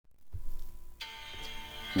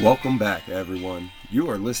Welcome back, everyone. You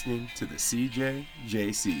are listening to the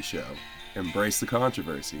CJJC Show. Embrace the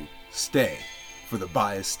controversy. Stay for the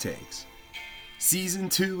biased takes. Season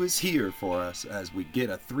 2 is here for us as we get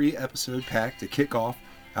a 3-episode pack to kick off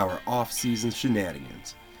our off-season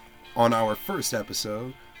shenanigans. On our first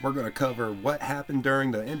episode, we're going to cover what happened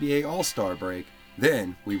during the NBA Allstar Break.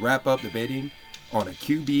 Then we wrap up debating on a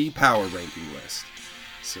QB power ranking list.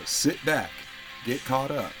 So sit back, get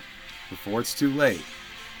caught up before it's too late,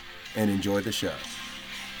 and enjoy the show.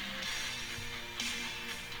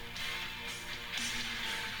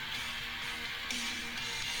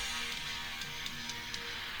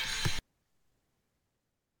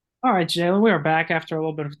 All right, Jalen, we are back after a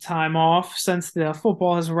little bit of time off since the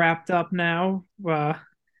football has wrapped up now.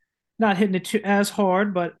 Not hitting it as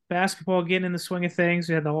hard, but basketball getting in the swing of things.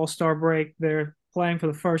 We had the All-Star break. They're playing for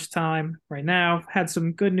the first time right now. Had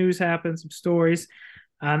some good news happen, some stories.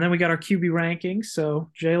 And then we got our QB rankings.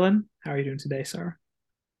 So, Jalen, how are you doing today, sir?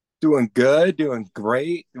 Doing good, doing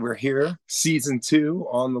great. We're here, season 2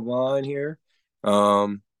 on the line here.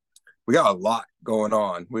 We got a lot going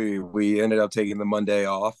on. We ended up taking the Monday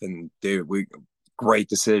off, and dude, we great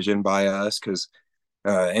decision by us because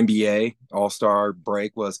NBA All Star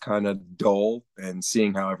break was kind of dull, and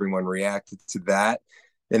seeing how everyone reacted to that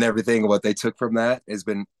and everything, what they took from that has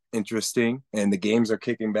been interesting. And the games are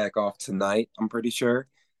kicking back off tonight, I'm pretty sure.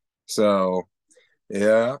 So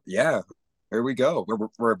yeah, here we go.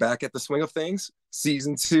 We're back at the swing of things.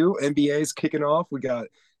 Season 2, NBA is kicking off. We got,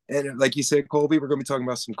 and like you said, Colby, we're going to be talking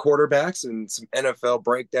about some quarterbacks and some NFL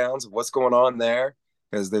breakdowns of what's going on there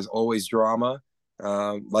because there's always drama.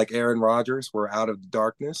 Like Aaron Rodgers, we're out of the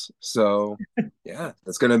darkness. So yeah,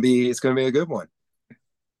 it's gonna be a good one.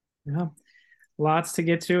 Yeah, lots to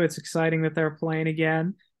get to. It's exciting that they're playing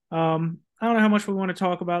again. I don't know how much we want to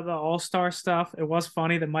talk about the All-Star stuff. It was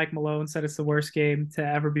funny that Mike Malone said it's the worst game to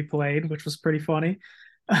ever be played, which was pretty funny.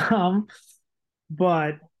 Um,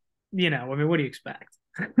 but I mean, what do you expect?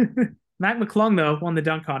 Mac McClung though won the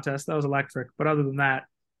dunk contest. That was electric. But other than that,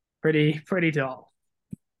 pretty dull.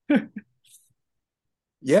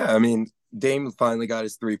 Yeah, I mean, Dame finally got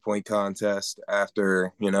his 3 point contest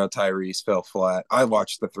after Tyrese fell flat. I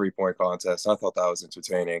watched the 3 point contest. I thought that was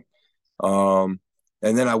entertaining. Um,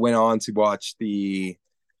 and then I went on to watch the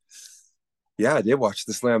yeah, I did watch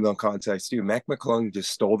the slam dunk contest too. Mac McClung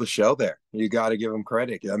just stole the show there. You got to give him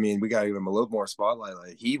credit. I mean, we got to give him a little more spotlight.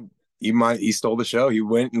 Like he stole the show. He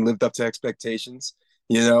went and lived up to expectations.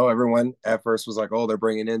 Everyone at first was like, "Oh, they're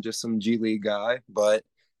bringing in just some G League guy," but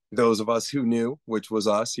those of us who knew, which was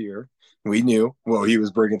us here, we knew what he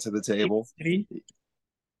was bringing to the table,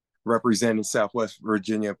 representing Southwest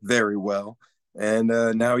Virginia very well. And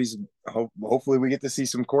now hopefully we get to see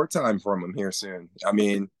some court time from him here soon. I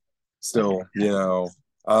mean, still, I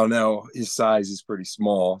don't know. His size is pretty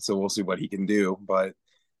small, so we'll see what he can do. But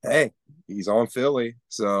hey, he's on Philly,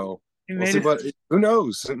 so He we'll made see his what. Who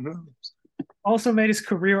knows? Who knows? also made his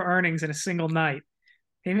career earnings in a single night.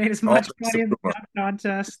 He made as All much thanks to money in the Puma. dunk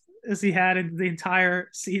contest as he had in the entire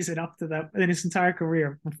season up to that in his entire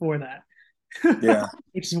career before that. Yeah,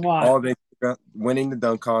 Which is wild. all they winning the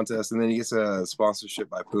dunk contest, and then he gets a sponsorship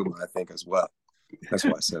by Puma, I think, as well. That's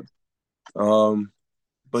what I said. Um,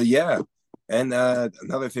 but yeah, and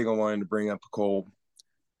another thing I wanted to bring up, Cole,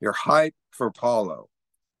 your hype for Paulo.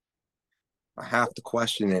 I have to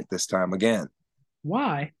question it this time again.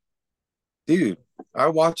 Why? Dude, I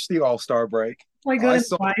watched the All-Star break. Like I a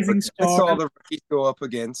saw rising I star. saw the rookies go up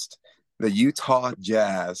against the Utah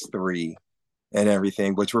Jazz three and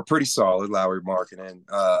everything, which were pretty solid. Lowry Markkinen,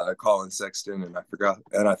 Colin Sexton, and I forgot,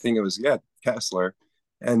 and I think it was Kessler.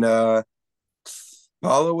 And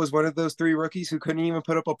Paulo was one of those three rookies who couldn't even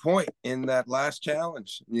put up a point in that last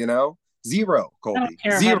challenge. Zero, I don't Colby,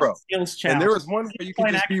 care about the zero. skills And there challenge. was one where You you could play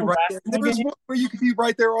an just be actual right there. basketball There was game. one where you could be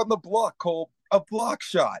right there on the block, Cole. A block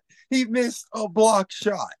shot. He missed a block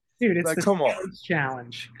shot. Dude, it's Like, the come on. skills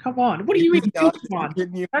challenge. Come on. What do You you mean? could Come not, you on.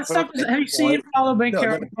 couldn't even That put stuff up is, any have you seen point. Paulo No, no,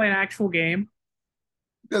 Banquero no. play an actual game?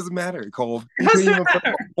 It doesn't matter, Cole. It He couldn't doesn't even put up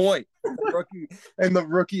matter. a point in the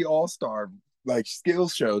rookie all-star like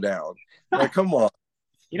skills showdown. Like, come on.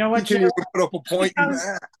 You know He what, Joe? couldn't even put up a point in Because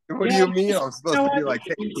that. What you do know, you mean I'm you supposed know to be what? like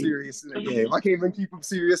taking serious in the game? I can't even keep him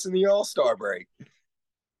serious in the all-star break.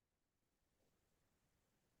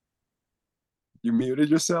 You muted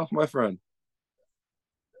yourself, my friend.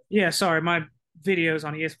 Yeah, sorry, my videos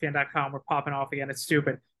on ESPN.com were popping off again. It's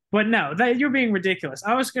stupid. But no, you're being ridiculous.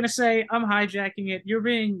 I was gonna say I'm hijacking it. You're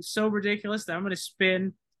being so ridiculous that I'm gonna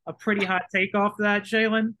spin a pretty hot take off that,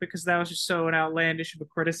 Jalen, because that was just so an outlandish of a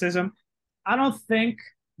criticism. I don't think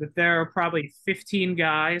that there are probably 15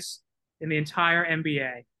 guys in the entire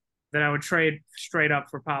NBA that I would trade straight up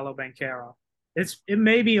for Paolo Banchero. It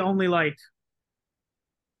may be only like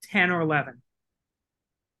 10 or 11.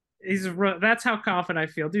 That's how confident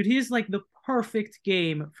I feel, dude. He's like the perfect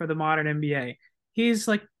game for the modern NBA. He's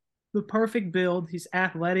like the perfect build. He's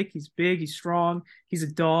athletic. He's big. He's strong. He's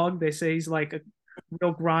a dog. They say he's like a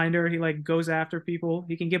real grinder. He like goes after people.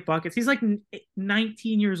 He can get buckets. He's like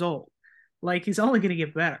 19 years old. Like he's only gonna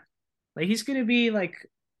get better. Like he's gonna be like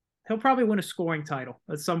he'll probably win a scoring title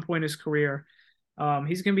at some point in his career.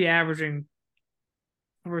 He's gonna be averaging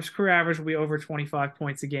for his career average will be over 25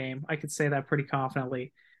 points a game. I could say that pretty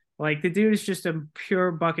confidently. Like the dude is just a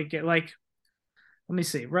pure bucket get. Like, let me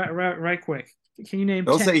see, right quick. Can you name?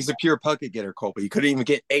 Don't 10? say he's a pure bucket getter, Colby. He couldn't even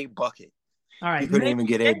get a bucket. All right, He couldn't even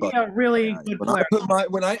get a bucket. A really good player.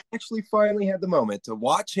 When I actually finally had the moment to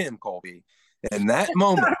watch him, Colby, in that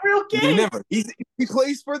moment, not a real game. He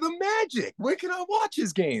plays for the Magic. When can I watch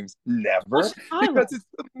his games? Never, because it's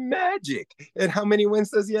the Magic. And how many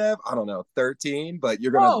wins does he have? I don't know, 13. But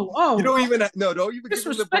you're gonna, you don't even give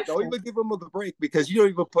him the break because you don't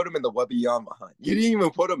even put him in the Wembanyama hunt. You didn't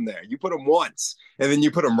even put him there. You put him once, and then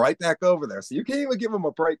you put him right back over there. So you can't even give him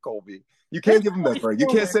a break, Colby. You can't give him that break. You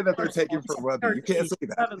can't say that they're taking for Webby. You can't say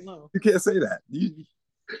that. You can't say that.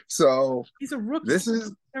 So he's a rookie.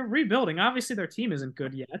 They're rebuilding. Obviously, their team isn't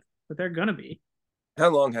good yet, but they're gonna be. How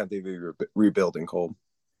long have they been rebuilding, Cole?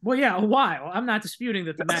 Well, yeah, a while. I'm not disputing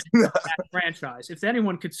that the Magic is that franchise. If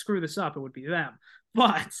anyone could screw this up, it would be them.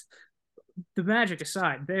 But the Magic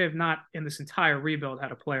aside, they have not in this entire rebuild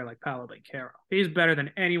had a player like Paolo Banchero. He's better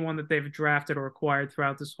than anyone that they've drafted or acquired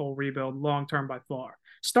throughout this whole rebuild, long term by far.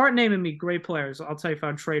 Start naming me great players. I'll tell you if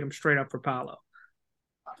I'd trade them straight up for Paolo.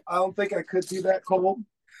 I don't think I could do that, Cole.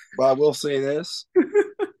 But I will say this: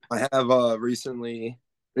 I have recently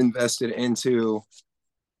invested into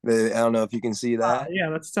I don't know if you can see that. Yeah,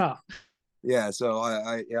 that's tough. Yeah, so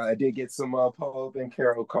I did get some Paolo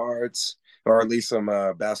Banchero cards, or at least some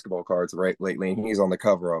basketball cards lately. And he's on the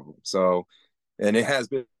cover of them. So, and it has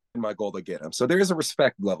been my goal to get him. So there is a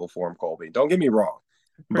respect level for him, Colby. Don't get me wrong,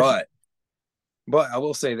 but I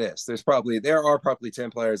will say this: there are probably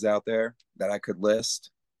 10 players out there that I could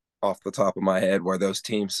list off the top of my head where those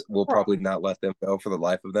teams will probably not let them go for the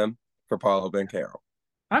life of them for Paolo Banchero.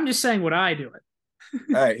 I'm just saying what I do it.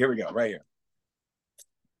 All right, here we go, right here.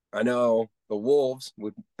 I know the Wolves.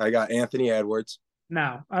 I got Anthony Edwards.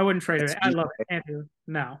 No, I wouldn't trade it. I love Anthony.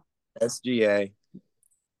 No. SGA.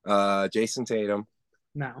 Jason Tatum.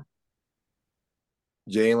 No.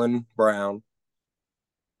 Jaylen Brown.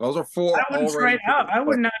 Those are four. I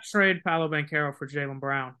would not trade Paolo Banchero for Jaylen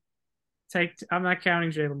Brown. I'm not counting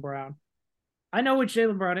Jaylen Brown. I know what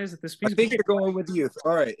Jaylen Brown is at this piece. I think you're going with youth.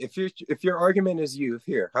 All right. If your argument is youth,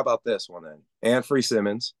 here, how about this one then? Anthony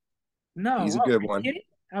Simmons. No, he's a good one.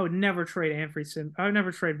 I would never trade Anthony Simmons. I would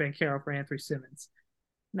never trade Banchero for Anthony Simmons.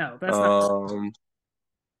 No, that's not.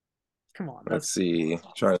 Come on. Let's see.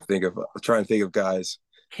 Trying to think of guys.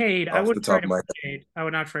 Cade. I wouldn't trade him for Cade. I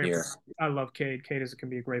would not trade him. I love Cade. Cade can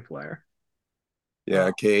be a great player.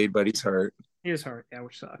 Yeah, Cade, but he's hurt. He is hurt. Yeah,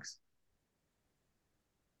 which sucks.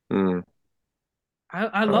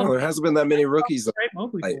 I love. There hasn't been that many rookies.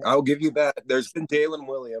 I'll give you that. There's been Jalen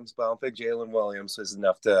Williams, but I don't think Jalen Williams is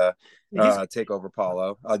enough to take over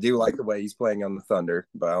Paolo. I do like the way he's playing on the Thunder,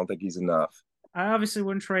 but I don't think he's enough. I obviously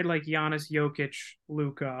wouldn't trade like Giannis, Jokic,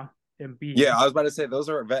 Luka, and Embiid. Yeah, I was about to say those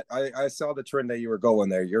are I saw the trend that you were going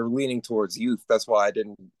there. You're leaning towards youth. That's why I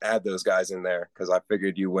didn't add those guys in there because I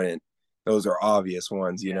figured you wouldn't. Those are obvious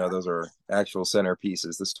ones. You know, those are actual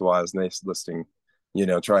centerpieces. This is why I was listing.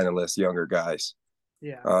 Trying to list younger guys.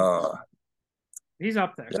 Yeah. He's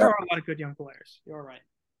up there. Yeah. There are a lot of good young players. You're right.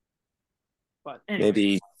 But anyway.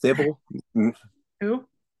 Maybe Thibault. Who?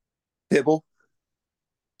 Thibault.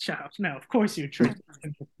 Shut up. No, of course you trade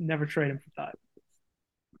him. Never trade him for Thibault.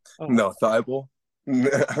 Oh. No, Thibault.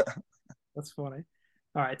 That's funny.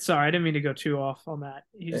 All right, sorry, I didn't mean to go too off on that.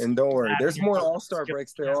 And don't worry, there's more All-Star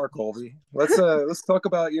breaks there are, Colby. Let's talk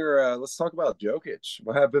about Jokic.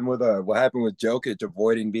 What happened with Jokic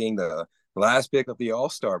avoiding being the last pick of the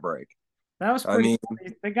All-Star break? That was pretty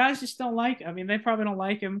funny. The guys just don't like. I mean, they probably don't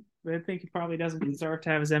like him. They think he probably doesn't deserve to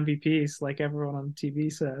have his MVPs, like everyone on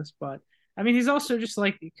TV says. But I mean, he's also just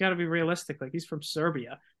like, you got to be realistic. Like, he's from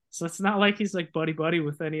Serbia, so it's not like he's like buddy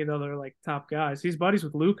with any of the other like top guys. He's buddies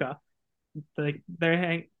with Luka. Like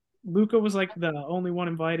Luka was like the only one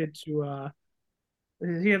invited to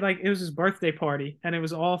he had like, it was his birthday party and it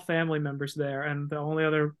was all family members there and the only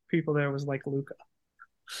other people there was like Luka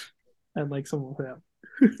and like someone with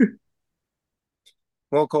him.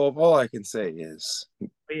 Well, Cole, all I can say is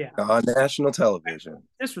on national television,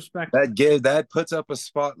 disrespect that puts up a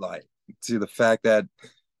spotlight to the fact that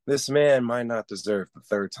this man might not deserve the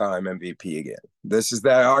third time MVP again. This is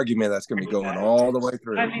that argument that's going to be going all the way I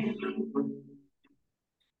through. mean,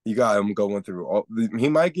 You got him going through all. He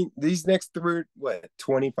might get these next three,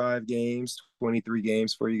 25 games, 23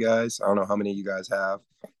 games for you guys. I don't know how many you guys have.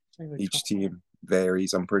 Each team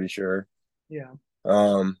varies, I'm pretty sure. Yeah.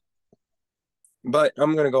 But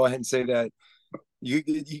I'm going to go ahead and say that you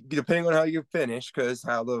depending on how you finish, because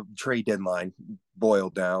how the trade deadline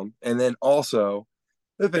boiled down, and then also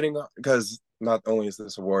depending on, because not only is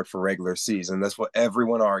this award for regular season, that's what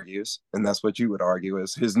everyone argues, and that's what you would argue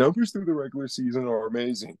is his numbers through the regular season are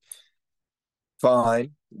amazing.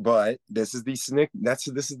 Fine, but this is the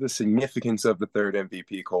significance of the third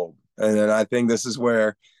MVP, Cole, and then I think this is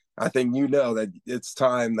where I think that it's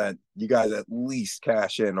time that you guys at least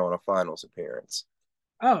cash in on a finals appearance.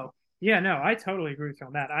 Oh, yeah, no, I totally agree with you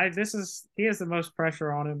on that. He has the most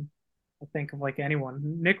pressure on him, I think, of like anyone.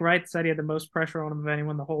 Nick Wright said he had the most pressure on him of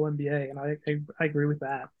anyone in the whole NBA, and I agree with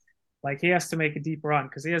that. Like he has to make a deep run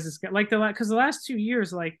because he has this like the last 2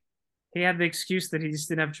 years, like he had the excuse that he just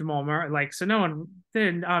didn't have Jamal Murray. Like so, no one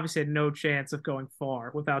didn't obviously had no chance of going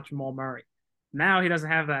far without Jamal Murray. Now he doesn't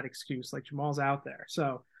have that excuse. Like Jamal's out there,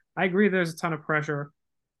 so I agree. There's a ton of pressure.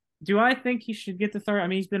 Do I think he should get the third? I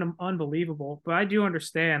mean, he's been unbelievable, but I do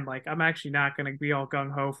understand. Like, I'm actually not going to be all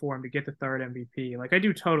gung ho for him to get the third MVP. Like, I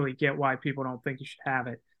do totally get why people don't think he should have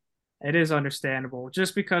it. It is understandable,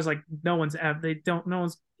 just because like no one's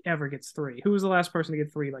ever gets three. Who was the last person to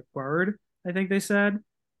get three? Like Bird, I think they said.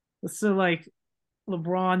 So like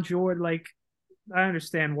LeBron, Jordan, like I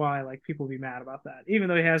understand why like people be mad about that, even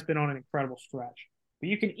though he has been on an incredible stretch. But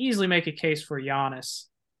you can easily make a case for Giannis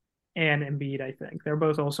and Embiid. I think they're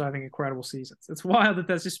both also having incredible seasons. It's wild that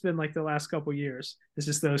that's just been like the last couple years. It's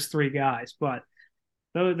just those three guys, but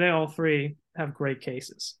they all three have great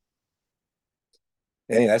cases.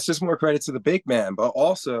 Hey, that's just more credit to the big man, but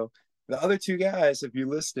also the other two guys, if you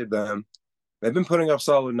listed them, they've been putting up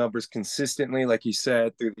solid numbers consistently, like you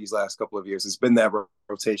said, through these last couple of years. It's been that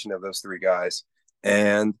rotation of those three guys.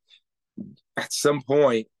 And at some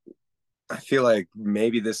point, I feel like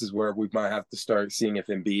maybe this is where we might have to start seeing if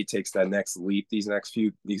Embiid takes that next leap these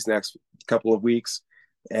next couple of weeks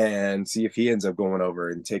and see if he ends up going over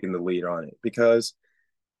and taking the lead on it. Because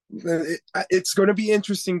it's going to be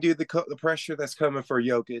interesting, dude, the pressure that's coming for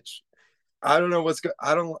Jokic. I don't know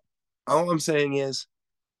I don't, all I'm saying is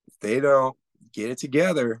if they don't get it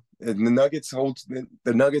together, and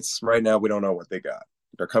the Nuggets right now, we don't know what they got.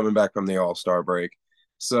 They're coming back from the All-Star break.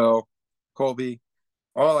 So, Colby,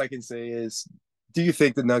 all I can say is, do you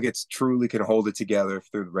think the Nuggets truly can hold it together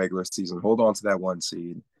through the regular season, hold on to that one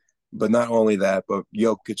seed? But not only that, but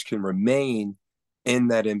Jokic can remain in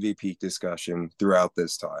that MVP discussion throughout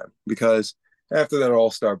this time. Because after that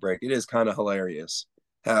All-Star break, it is kind of hilarious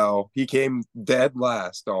how he came dead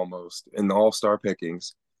last almost in the All-Star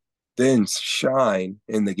pickings, then shine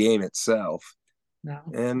in the game itself. No.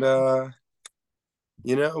 And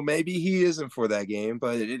maybe he isn't for that game,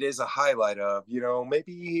 but it is a highlight of,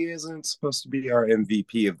 maybe he isn't supposed to be our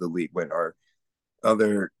MVP of the league when our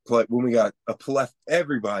when we got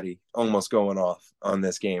everybody almost going off on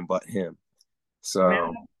this game but him.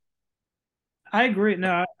 So I agree.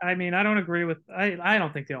 No, I mean I don't agree with I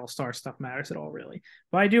don't think the All-Star stuff matters at all really.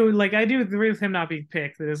 But I do agree with him not being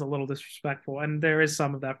picked. It is a little disrespectful, and there is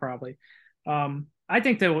some of that probably. I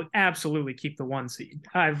think they will absolutely keep the one seed.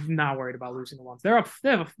 I'm not worried about losing the ones. They have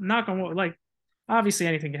a not gonna like obviously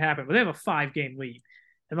anything can happen, but they have a 5-game lead.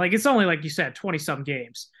 And like it's only like you said, 20 some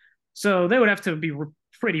games. So they would have to be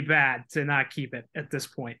pretty bad to not keep it at this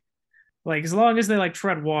point. Like as long as they like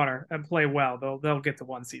tread water and play well, they'll get the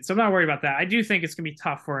one seed. So I'm not worried about that. I do think it's gonna be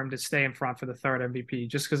tough for him to stay in front for the third MVP,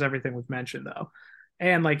 just because everything we've mentioned though,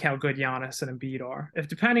 and like how good Giannis and Embiid are. If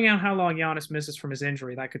depending on how long Giannis misses from his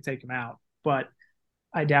injury, that could take him out. But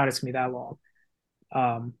I doubt it's gonna be that long.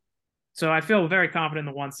 Um, so I feel very confident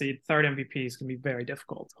in the one seed. Third MVP is gonna be very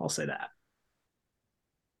difficult. I'll say that.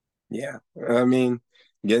 yeah, I mean,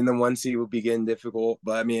 getting the one seed will be getting difficult,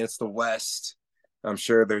 but I mean it's the West. I'm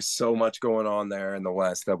sure there's so much going on there in the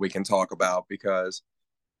West that we can talk about because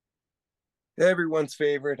everyone's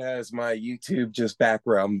favorite, as my YouTube just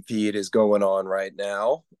background feed is going on right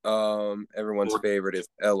now. Everyone's favorite is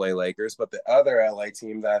LA Lakers, but the other LA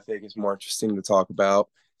team that I think is more interesting to talk about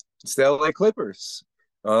is the LA Clippers.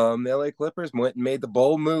 The LA Clippers went and made the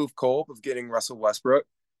bold move, Cole, of getting Russell Westbrook.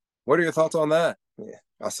 What are your thoughts on that? Yeah,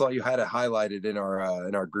 I saw you had it highlighted in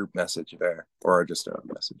our group message there, or just a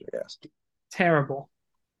message, I guess. Terrible.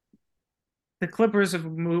 The Clippers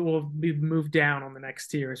will be moved down on the next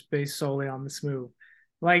tiers based solely on this move.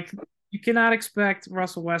 Like you cannot expect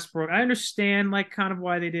Russell Westbrook. I understand like kind of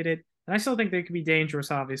why they did it. And I still think they could be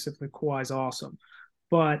dangerous, obviously, if Kawhi's awesome,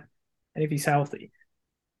 but and if he's healthy.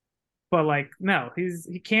 But like, no,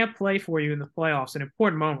 he can't play for you in the playoffs in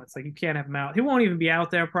important moments. Like you can't have him out. He won't even be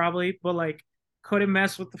out there probably. But like, could it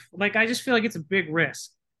mess with the like? I just feel like it's a big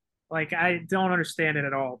risk. Like I don't understand it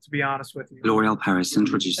at all, to be honest with you. L'Oréal Paris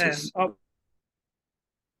introduces. And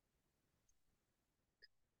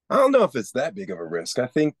I don't know if it's that big of a risk. I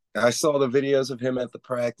think I saw the videos of him at the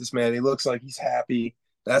practice, man. He looks like he's happy.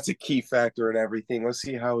 That's a key factor in everything. Let's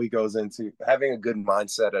see how he goes into having a good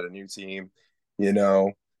mindset at a new team. You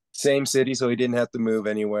know, same city, so he didn't have to move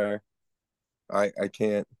anywhere. I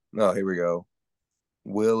can't. No, here we go.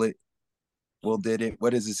 Will it? Will did it?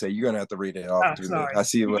 What does it say? You're gonna have to read it off to me. sorry. I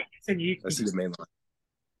see what Continue. I see the main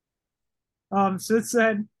line. So it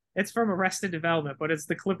said it's from Arrested Development, but it's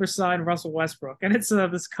the Clippers signed Russell Westbrook, and it's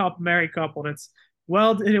this couple, married couple. And it's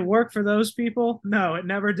well, did it work for those people? No, it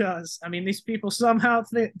never does. I mean, these people somehow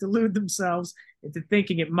delude themselves into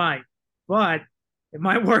thinking it might, but it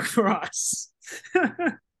might work for us.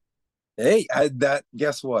 Hey, that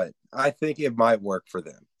guess what? I think it might work for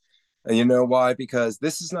them. And you know why? Because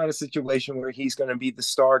this is not a situation where he's going to be the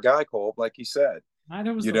star guy, Cole, like you said.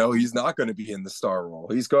 He's not going to be in the star role.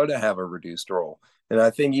 He's going to have a reduced role. And I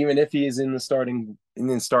think even if he is in the starting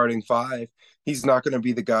five, he's not going to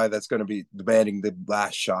be the guy that's going to be demanding the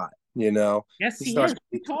last shot. Yes, he's he not is. What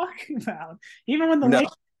are you talking about? Even when the no.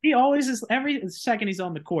 Lakers, he always is. Every second he's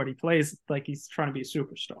on the court, he plays like he's trying to be a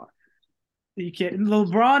superstar. You kidding? The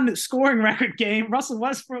LeBron scoring record game, Russell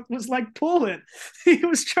Westbrook was like pulling. He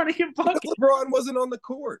was trying to get buckets. LeBron wasn't on the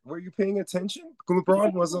court. Were you paying attention?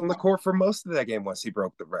 LeBron was on the court for most of that game once he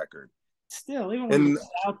broke the record. Still, even when he was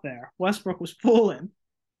out there, Westbrook was pulling.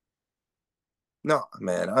 No,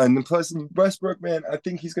 man. And plus Westbrook, man, I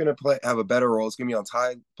think he's gonna have a better role. It's gonna be on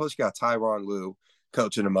plus you got Tyronn Lue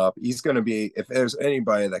coaching him up. He's gonna be, if there's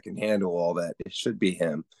anybody that can handle all that, it should be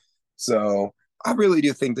him. So I really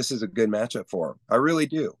do think this is a good matchup for him. I really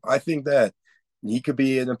do. I think that he could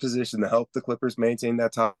be in a position to help the Clippers maintain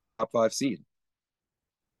that top five seed.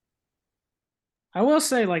 I will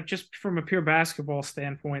say, like, just from a pure basketball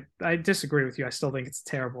standpoint, I disagree with you. I still think it's a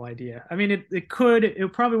terrible idea. I mean, it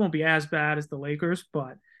probably won't be as bad as the Lakers,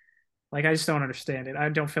 but like, I just don't understand it. I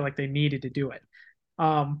don't feel like they needed to do it.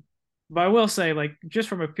 But I will say, like, just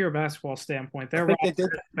from a pure basketball standpoint, they're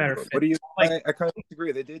better fit. What do you? Like, I kind of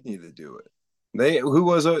disagree. They did need to do it.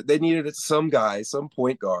 They needed some guy, some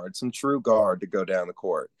point guard, some true guard to go down the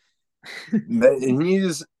court. And he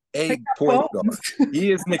is a point guard.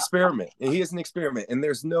 He is an experiment. And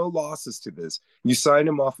there's no losses to this. You sign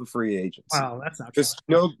him off of free agency. Wow, that's not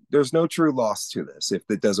true. There's no true loss to this if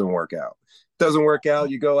it doesn't work out. Doesn't work out,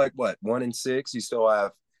 you go like what, 1-6, you still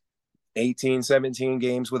have 18, 17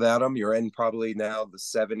 games without him. You're in probably now the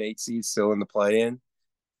 7-8 seed still in the play-in.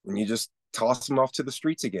 And you just toss them off to the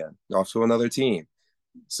streets again, off to another team.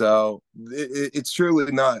 So it's truly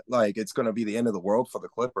not like it's going to be the end of the world for the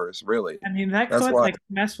Clippers, really. I mean, that could like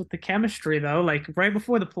mess with the chemistry, though. Like right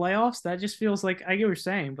before the playoffs, that just feels like, I get what you're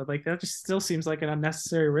saying, but like that just still seems like an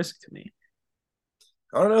unnecessary risk to me.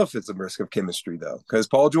 I don't know if it's a risk of chemistry, though, because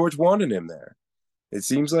Paul George wanted him there. It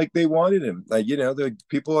seems like they wanted him. Like, the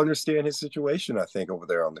people understand his situation, I think, over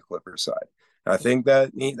there on the Clippers side. I think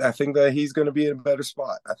that he's going to be in a better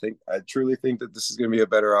spot. I truly think that this is going to be a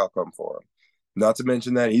better outcome for him. Not to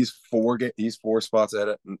mention that he's 8 spots ahead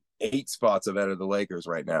of the Lakers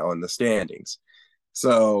right now in the standings.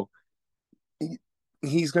 So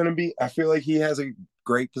he's going to be, I feel like he has a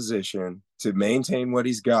great position to maintain what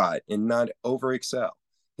he's got and not over excel.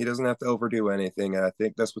 He doesn't have to overdo anything. And I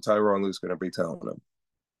think that's what Tyronn Lue's going to be telling him.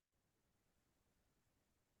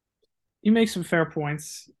 You make some fair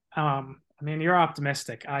points. I mean, you're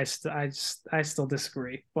optimistic. I still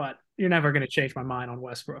disagree, but you're never going to change my mind on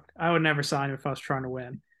Westbrook. I would never sign him if I was trying to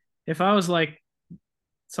win. If I was like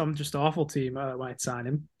some just awful team, I might sign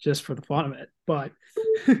him just for the fun of it. But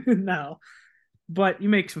no. But you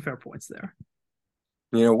make some fair points there.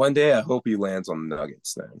 One day I hope he lands on the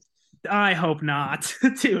Nuggets then. I hope not,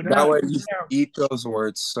 dude. That way you eat those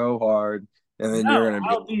words so hard, and then you're going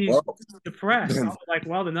to be depressed. I'll be like,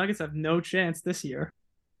 well, the Nuggets have no chance this year.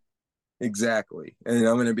 Exactly. And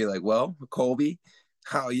I'm going to be like, well, Colby,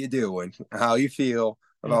 how you doing? How you feel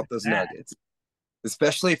about those Nuggets?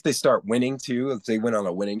 Especially if they start winning too. If they went on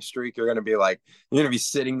a winning streak, you're going to be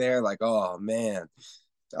sitting there like, oh man,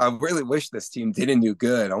 I really wish this team didn't do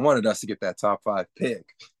good. I wanted us to get that top 5 pick,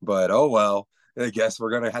 but oh well. I guess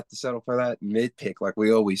we're going to have to settle for that mid pick like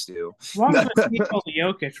we always do. As long as we equal to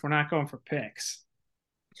Jokic, we're not going for picks.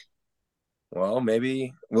 Well,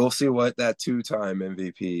 maybe we'll see what that 2-time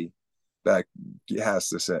MVP that has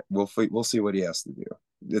to say. We'll see what he has to do.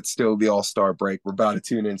 it's still the All-Star break. We're about to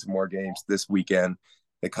tune into more games this weekend.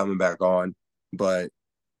 They're coming back on, but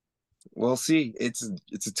we'll see. It's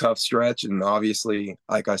a tough stretch, and obviously,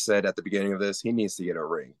 like I said at the beginning of this, he needs to get a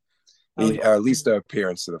ring, Oh, yeah. or at least an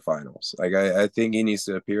appearance to the finals. Like I think he needs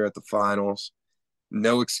to appear at the finals.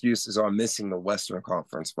 No excuses on missing the Western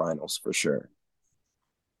Conference Finals for sure.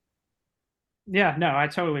 Yeah, no, I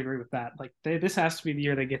totally agree with that. Like this has to be the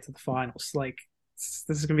year they get to the finals. Like this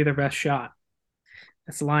is gonna be their best shot.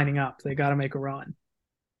 It's lining up. They got to make a run.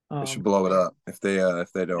 They should Um, blow it up if they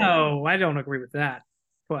don't. no, I don't agree with that.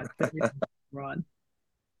 But they need to run.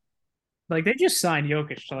 Like they just signed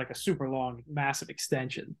Jokic to like a super long, massive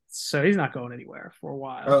extension, so he's not going anywhere for a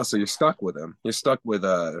while. Oh, so you're stuck with him. You're Yes, stuck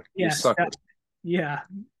with yeah,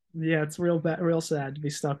 yeah. It's real bad, real sad to be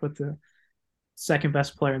stuck with the second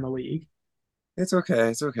best player in the league. It's okay.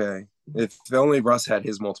 It's okay. If only Russ had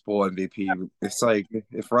his multiple MVP. It's like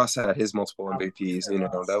if Russ had his multiple MVPs,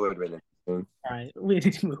 that would have been interesting. All right, we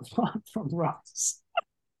need to move on from Ross.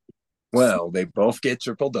 Well, they both get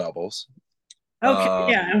triple doubles.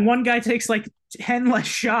 Okay, yeah, and one guy takes like 10 less Well,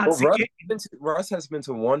 shots a game. Russ has been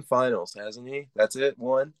to one finals, hasn't he? That's it,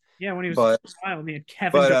 one. Yeah, when he was But child, he had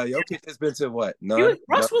Kevin Durant. Jokic has been to what? None. No,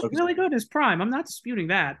 Russ was really good in his prime. I'm not disputing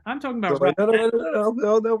that. I'm talking so, about Russ.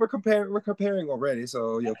 no. We're comparing already.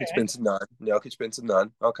 So Jokic's Okay. been to none. Jokic been to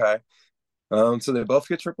none. Okay. So they both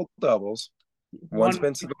get triple doubles. One's One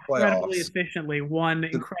been to the incredibly playoffs. efficiently, one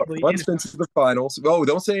incredibly One's been to the finals. Oh,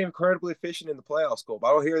 don't say incredibly efficient in the playoffs, Cole.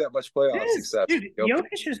 I don't hear that much it playoff is, success. dude.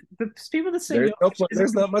 Jokic is the people that say There's no, Jokic is.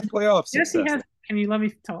 there's not much playoff Yes, he success. has. Can you let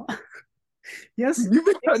me talk? Yes, You've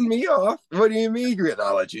been cutting me off. What do you mean?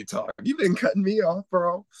 I'll let you talk. You've been cutting me off,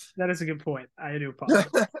 bro. that is a good point. I do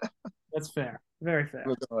apologize. That's fair. Very fair.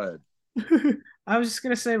 Go ahead. I was just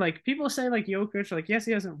gonna say, like, people say like Jokic, like, yes,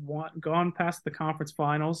 he hasn't gone past the conference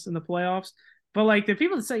finals in the playoffs, but like the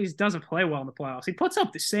people that say he doesn't play well in the playoffs, he puts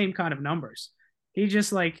up the same kind of numbers. He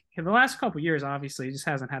just like in the last couple years, obviously, he just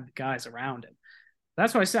hasn't had the guys around him.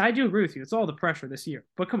 That's why I say I do agree with you. It's all the pressure this year.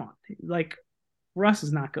 But come on, like Russ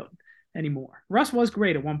is not good anymore. Russ was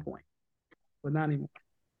great at one point, but not anymore.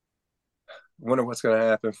 Wonder what's going to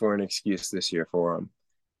happen for an excuse this year for him.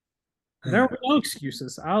 There are no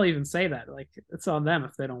excuses. I'll even say that. Like it's on them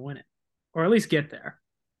if they don't win it, or at least get there.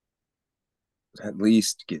 At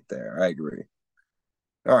least get there. I agree.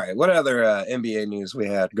 All right. What other NBA news we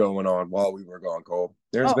had going on while we were gone, Cole?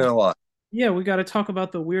 There's Oh, been a lot. yeah, we got to talk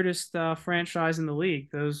about the weirdest franchise in the league.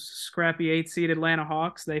 Those scrappy 8 seed Atlanta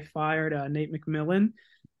Hawks. They fired Nate McMillan,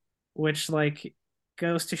 which like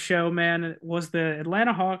goes to show, man, it was the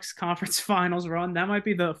Atlanta Hawks conference finals run. That might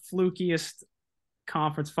be the flukiest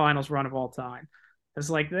conference finals run of all time. It's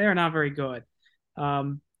like they're not very good.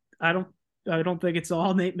 Um, I don't. I don't think it's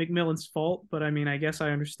all Nate McMillan's fault, but I mean, I guess I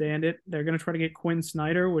understand it. They're going to try to get Quinn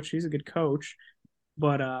Snyder, which he's a good coach,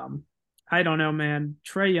 but I don't know, man.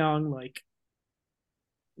 Trae Young, like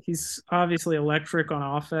he's obviously electric on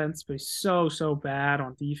offense, but he's so bad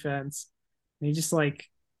on defense. And he just like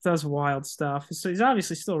does wild stuff. So he's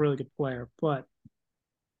obviously still a really good player, but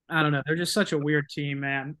I don't know. They're just such a weird team,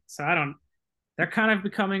 man. So I don't. They're kind of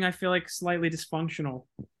becoming, I feel like, slightly dysfunctional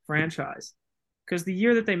franchise. Because the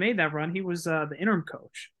year that they made that run, he was the interim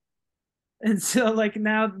coach, and so like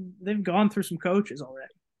now they've gone through some coaches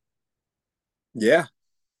already. Yeah.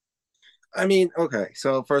 I mean, okay.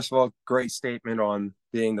 So first of all, great statement on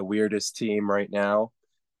being the weirdest team right now,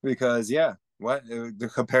 because yeah, what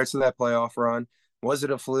compared to that playoff run, was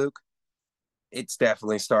it a fluke? It's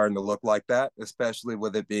definitely starting to look like that, especially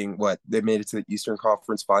with it being what they made it to the Eastern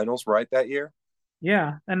Conference Finals, right, that year.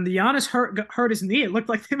 Yeah, and the Giannis hurt his knee. It looked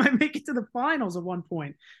like they might make it to the finals at one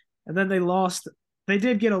point, and then they lost. They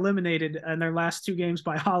did get eliminated in their last two games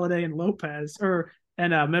by Holiday and Lopez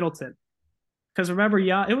and Middleton. Because remember,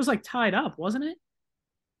 yeah, it was like tied up, wasn't it?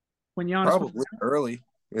 When Giannis was Probably early.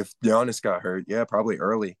 If Giannis got hurt, yeah, probably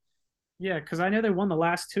early. yeah, because I know they won the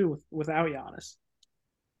last two without Giannis.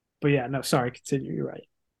 But yeah, no, sorry, continue. You're right.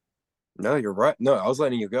 No, you're right. No, I was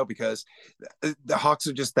letting you go because the Hawks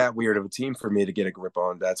are just that weird of a team for me to get a grip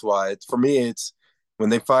on. That's why for me, it's when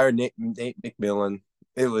they fired Nate McMillan,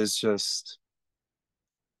 it was just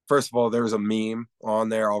first of all, there was a meme on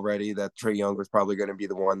there already that Trae Young was probably going to be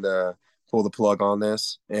the one to pull the plug on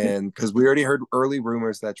this, and because we already heard early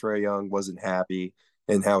rumors that Trae Young wasn't happy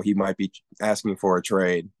and how he might be asking for a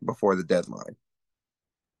trade before the deadline.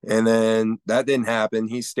 And then that didn't happen.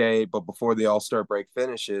 He stayed, but before the All-Star break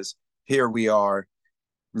finishes, here we are.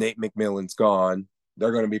 Nate McMillan's gone.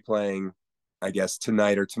 They're going to be playing, I guess,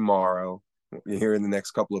 tonight or tomorrow, here in the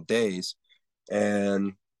next couple of days.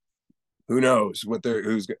 And who knows what they're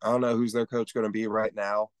who's I don't know who's their coach going to be right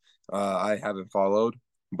now. I haven't followed.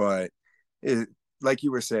 But it, like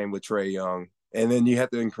you were saying with Trae Young, and then you have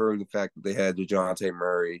to incur the fact that they had DeJounte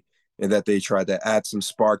Murray and that they tried to add some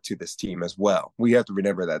spark to this team as well. We have to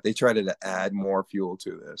remember that they tried to add more fuel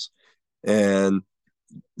to this, and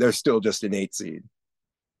they're still just an 8 seed.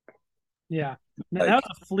 Yeah. That Like,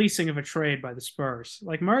 was a fleecing of a trade by the Spurs.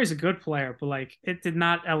 Like Murray's a good player, but like it did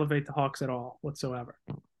not elevate the Hawks at all whatsoever.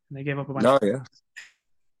 And they gave up a bunch no, of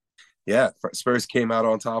yeah, Spurs came out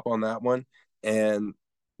on top on that one, and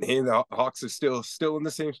the Hawks are still in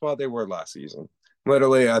the same spot they were last season.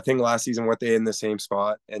 Literally, I think last season weren't they in the same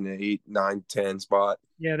spot in the 8, 9, 10 spot,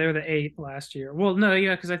 Yeah, they were the 8 last year. Well, no,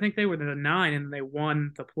 yeah, because I think they were the 9 and they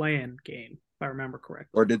won the play-in game, if I remember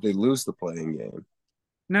correctly. or did they lose the playing game?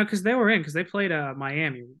 No, because they were in because they played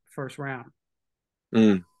Miami first round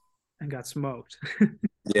Mm. and got smoked.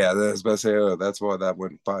 Yeah, I was about to say, oh, that's why that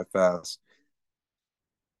went 5 fast.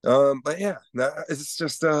 But yeah, it's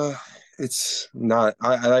just it's not.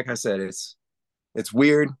 I like I said, it's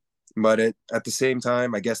weird, but at the same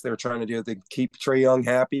time, I guess they're trying to do it to keep Trae Young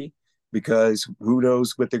happy because who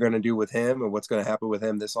knows what they're going to do with him and what's going to happen with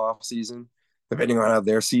him this offseason, depending on how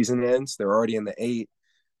their season ends. They're already in the 8.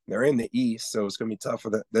 They're in the East, so it's going to be tough for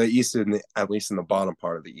the East, at least in the bottom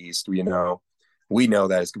part of the East. We know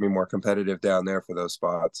that it's going to be more competitive down there for those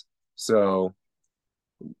spots. So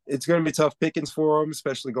it's going to be tough pickings for them,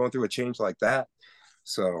 especially going through a change like that.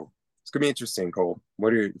 So it's going to be interesting, Cole.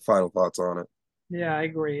 What are your final thoughts on it? Yeah, I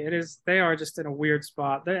agree. It is. They are just in a weird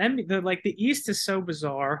spot. The East is so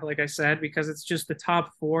bizarre, like I said, because it's just the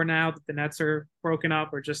top 4 now that the Nets are broken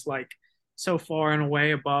up, are just like so far and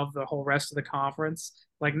away above the whole rest of the conference.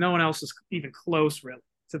 Like no one else is even close, really,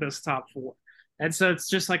 to those top 4. And so it's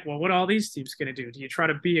just like, well, what are all these teams going to do? Do you try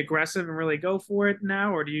to be aggressive and really go for it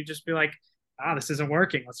now, or do you just be like, this isn't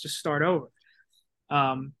working. Let's just start over.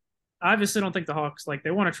 Um, I obviously don't think the Hawks like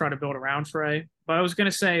they want to try to build around Trae, but I was going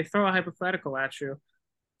to say throw a hypothetical at you.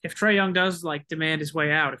 If Trae Young does like demand his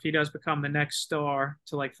way out, if he does become the next star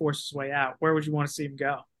to like force his way out, where would you want to see him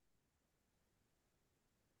go?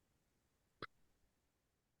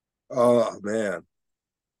 Oh man.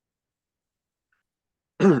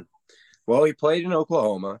 Well, he played in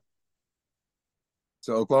Oklahoma.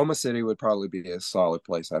 So Oklahoma City would probably be a solid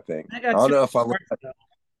place, I think. I I got don't too know if I many would, guards,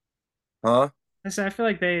 huh? I said I feel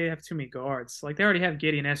like they have too many guards. Like they already have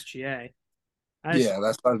Gideon and SGA. I just Yeah,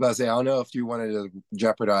 that's what I was about to say. I don't know if you wanted to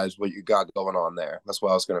jeopardize what you got going on there. That's what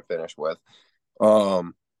I was going to finish with.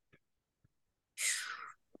 Um,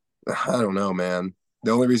 I don't know, man.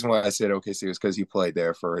 The only reason why I said OKC was because he played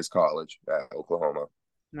there for his college at Oklahoma.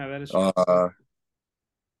 no, that is true. Uh,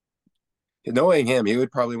 knowing him, he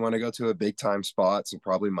would probably want to go to a big time spot, so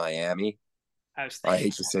probably Miami. I was I thinking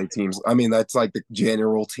hate to say teams. I mean, that's like the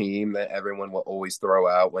general team that everyone will always throw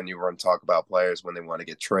out when you want to talk about players when they want to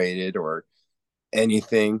get traded or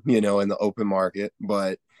anything, in the open market.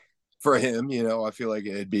 But for him, I feel like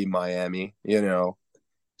it'd be Miami,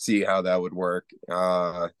 see how that would work.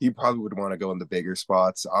 He probably would want to go in the bigger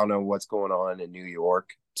spots. I don't know what's going on in New York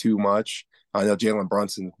too much. I know Jalen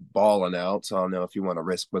Brunson's balling out, so I don't know if you want to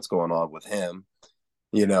risk what's going on with him,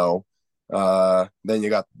 you know. Then you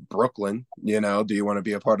got Brooklyn, do you want to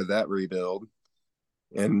be a part of that rebuild?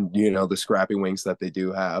 And, the scrappy wings that they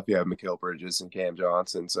do have. You have Mikal Bridges and Cam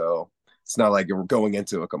Johnson. So it's not like you're going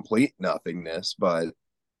into a complete nothingness, but,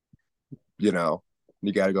 you know,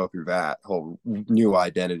 you got to go through that whole new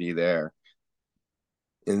identity there.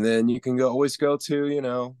 And then you can always go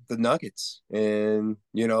to, the Nuggets and,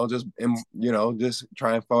 just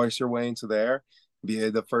try and force your way into there, be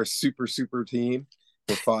the first super team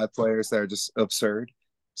with 5 players that are just absurd.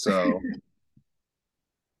 So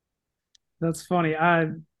that's funny.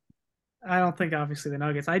 I don't think obviously the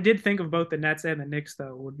Nuggets. I did think of both the Nets and the Knicks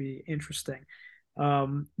though would be interesting.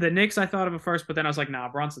 The Knicks I thought of at first, but then I was like, nah,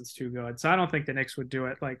 Brunson's too good. So I don't think the Knicks would do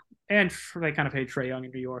it. Like, and they kind of hate Trae Young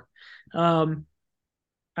in New York. Um,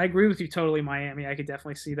 I agree with you totally. Miami, I could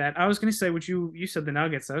definitely see that. I was going to say, you said the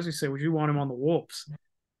Nuggets. I was going to say, would you want him on the Wolves?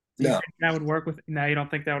 Do you no, think that would work with? No, you don't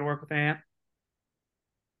think that would work with Ant?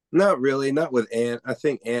 not really. Not with Ant. I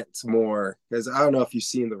think Ant's more because I don't know if you've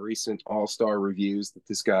seen the recent All-Star reviews that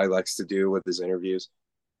this guy likes to do with his interviews.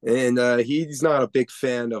 And he's not a big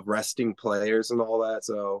fan of resting players and all that.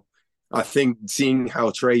 So I think seeing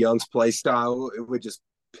how Trae Young's play style, it would just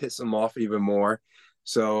piss him off even more.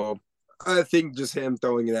 So I think just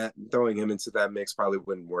throwing him into that mix probably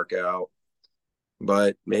wouldn't work out.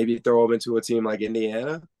 But maybe throw him into a team like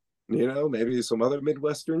Indiana, maybe some other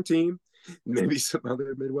Midwestern team,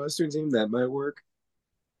 that might work.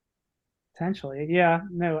 Potentially, yeah.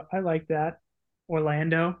 No, I like that.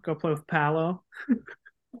 Orlando, go play with Palo.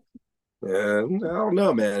 And I don't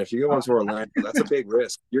know, man. If you go into Orlando, that's a big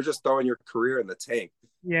risk. You're just throwing your career in the tank,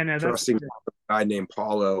 Yeah, no, that's trusting a guy named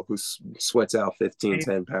Paulo who sweats out 15,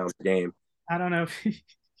 10 pounds a game. I don't know if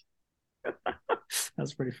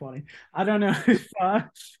that's pretty funny. I don't know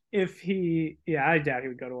if he yeah, I doubt he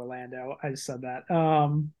would go to Orlando. I just said that.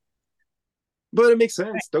 But it makes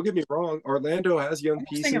sense. Don't get me wrong. Orlando has young I'm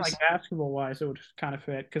just thinking like pieces. basketball wise, it would kind of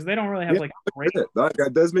fit because they don't really have Yeah, like great.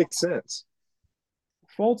 that does make sense.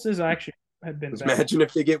 Fultz is actually had been Just better. imagine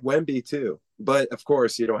if they get Wemby too. But of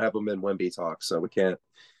course, you don't have them in Wemby talk, so we can't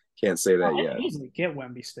say Oh, that they yet. can easily get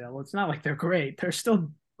Wemby still. It's not like they're great. They're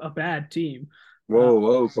still a bad team. Uh,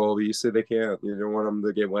 Whoa, Colby, you said they can't. You don't want them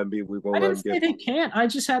to get Wemby. We I won't let didn't them say get. they can't. I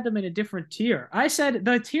just had them in a different tier. I said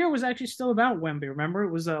the tier was actually still about Wemby. Remember,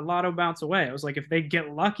 it was a lotto bounce away. I was like, if they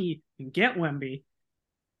get lucky and get Wemby,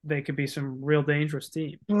 they could be some real dangerous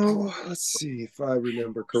team. Oh, let's see if I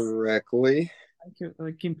remember correctly.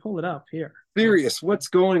 I can pull it up here. Serious, what's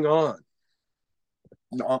going on?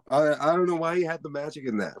 No, I don't know why you had the Magic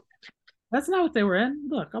in that. That's not what they were in.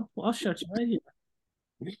 Look, I'll show you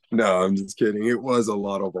right No, I'm just kidding. It was a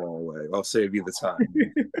lot of ball away. I'll save you the time.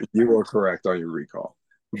 here. You were correct on your recall.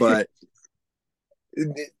 But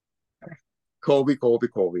Colby.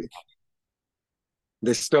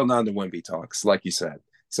 They're still not in the Wemby talks, like you said.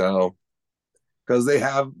 So because they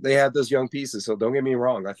have those young pieces. So don't get me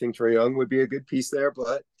wrong. I think Trae Young would be a good piece there,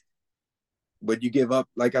 but would you give up,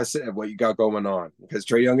 like I said, what you got going on? Because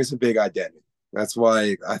Trae Young is a big identity. That's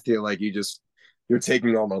why I feel like you're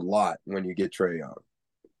taking on a lot when you get Trae Young.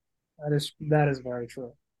 That is very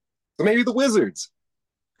true. So maybe the Wizards.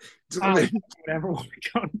 I He would ever want to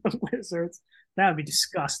go to the Wizards. That would be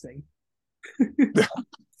disgusting. could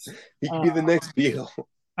Uh, be the next Beal.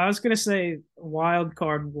 I was gonna say wild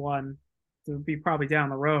card one would be probably down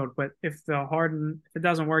the road, but if it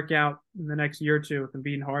doesn't work out in the next year or two with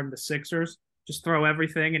Embiid and Harden, the Sixers just throw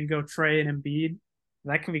everything and go Trey and Embiid.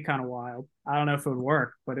 That can be kind of wild. I don't know if it would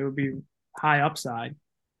work, but it would be high upside.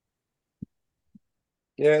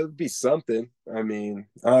 Yeah, it would be something. I mean,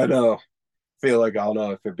 I don't know. Feel like I don't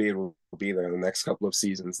know if Embiid will be there in the next couple of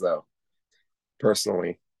seasons, though.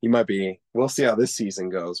 Personally, he might be. We'll see how this season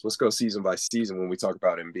goes. Let's go season by season when we talk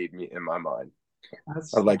about Embiid. In my mind,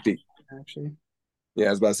 That's I'd like to. actually. Yeah, I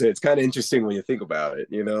was about to say it's kind of interesting when you think about it.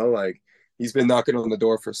 Like he's been knocking on the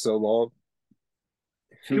door for so long.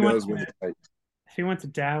 If he Who went knows when? Like, if he went to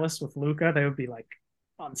Dallas with Luca, they would be like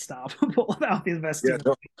unstoppable. That would be the best yeah, team.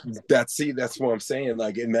 no, that's what I'm saying.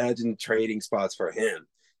 Like, imagine trading spots for him.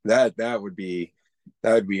 That would be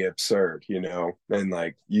absurd, And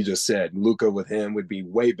like you just said, Luca with him would be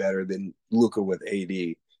way better than Luca with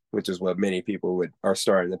AD, which is what many people are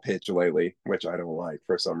starting to pitch lately, which I don't like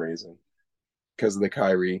for some reason because of the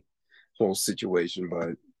Kyrie whole situation.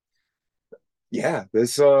 But yeah,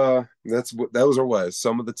 those are what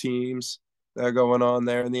some of the teams that are going on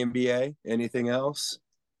there in the NBA. Anything else?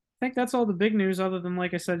 I think that's all the big news, other than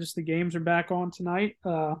like I said, just the games are back on tonight.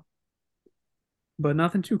 But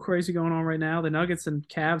nothing too crazy going on right now. The Nuggets and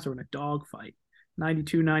Cavs are in a dogfight,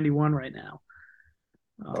 92-91 right now.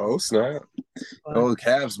 Oh snap! But Oh, the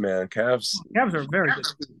Cavs, man, Cavs. Cavs are a very good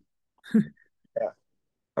team. Yeah,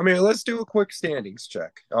 I mean, let's do a quick standings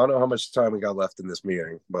check. I don't know how much time we got left in this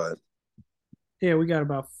meeting, but Yeah, we got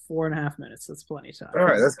about 4.5 minutes. That's plenty of time. all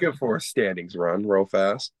right, let's go for a standings run real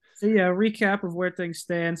fast. So yeah, recap of where things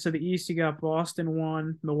stand. So the East, you got Boston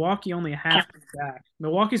one, Milwaukee only a half back.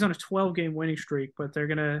 Milwaukee's on a 12-game winning streak, but they're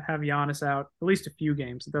gonna have Giannis out at least a few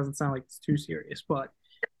games. It doesn't sound like it's too serious, but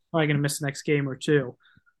probably gonna miss the next game or two.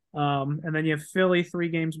 And then you have Philly 3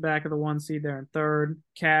 games back of the 1 seed there in third.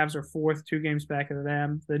 Cavs are fourth, 2 games back of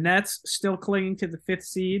them. The Nets still clinging to the 5th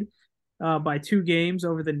seed by 2 games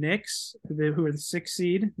over the Knicks, who are the 6th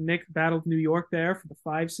seed. Knicks battled New York there for the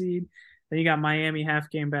 5 seed. Then you got Miami half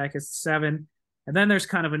game back as the 7. And then there's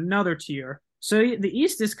kind of another tier. So the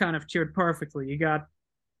East is kind of tiered perfectly. You got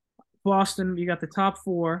Boston, you got the top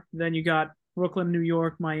 4. Then you got Brooklyn, New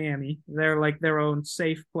York, Miami. They're like their own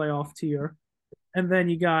safe playoff tier. And then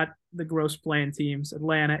you got the gross playing teams: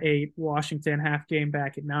 Atlanta 8, Washington half game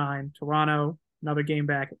back at 9, Toronto another game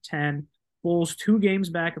back at 10, Bulls 2 games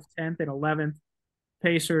back of 10th and 11th,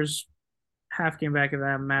 Pacers half game back of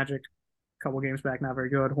them, Magic a couple games back, not very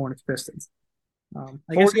good, Hornets, Pistons. I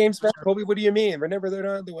Four guess games back, Kobe. What do you mean? Remember, they're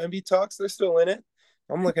not in the Wemby talks. They're still in it.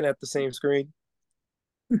 I'm looking at the same screen.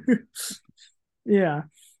 yeah,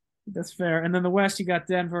 that's fair. And then the West, you got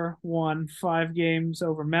Denver won 5 games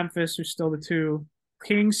over Memphis, who's still the 2.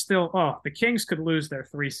 Kings still. Oh, the Kings could lose their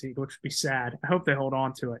 3 seed, which would be sad. I hope they hold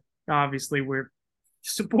on to it. Obviously, we're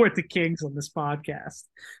support the Kings on this podcast.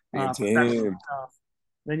 Good But that's team. tough.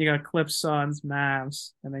 Then you got Clips, Suns,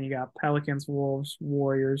 Mavs, and then you got Pelicans, Wolves,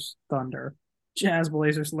 Warriors, Thunder, Jazz,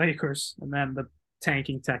 Blazers, Lakers, and then the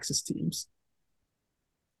tanking Texas teams.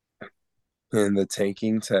 And the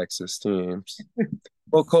tanking Texas teams.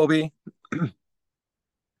 Well, Colby,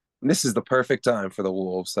 this is the perfect time for the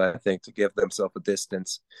Wolves, I think, to give themselves a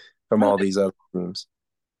distance from all these other teams.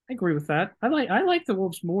 I agree with that. I like the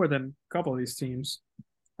Wolves more than a couple of these teams.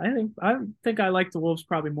 I think I like the Wolves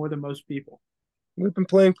probably more than most people. We've been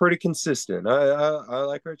playing pretty consistent. I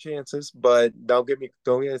like our chances, but don't get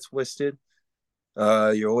it twisted.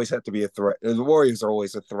 You always have to be a threat. The Warriors are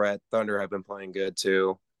always a threat. Thunder have been playing good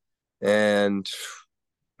too, and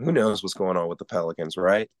who knows what's going on with the Pelicans,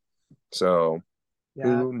 right? So Yeah,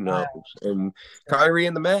 who knows? And Kyrie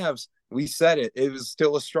and the Mavs, we said it. It was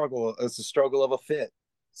still a struggle. It's a struggle of a fit.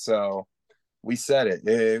 So we said it.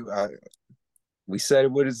 We said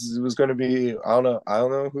it was going to be. I don't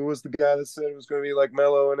know who was the guy that said it was going to be like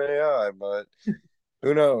Melo and AI, but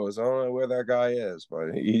who knows? I don't know where that guy is,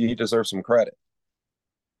 but he deserves some credit.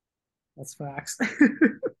 that's facts.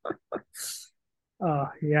 Oh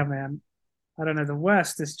yeah, man. I don't know. The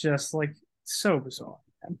West is just like so bizarre,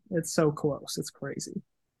 man. It's so close. It's crazy.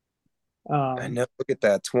 I Um, know. Look at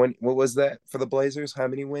that. 20. What was that for the Blazers? How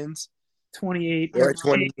many wins? 28 They're or at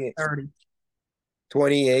 28. 30.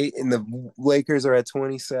 28, and the Lakers are at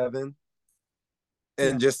 27. Yeah.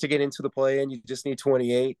 And just to get into the play in, you just need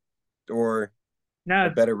 28 or a Now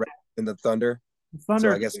better record than the Thunder. the So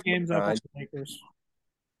Thunder I are guess 2 games up on 29. the Lakers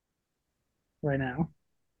right now.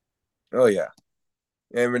 Oh, yeah.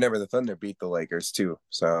 And remember, the Thunder beat the Lakers too.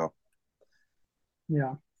 So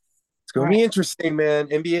Yeah. it's All going to right. be interesting, man.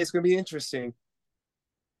 NBA is going to be interesting.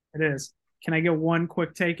 It is. Can I get one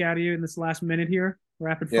quick take out of you in this last minute here?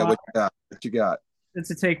 Rapid Yeah, fire. what you got? What you got? It's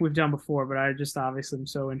a take we've done before, but I just obviously am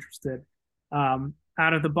so interested.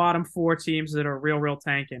 Out of the bottom four teams that are real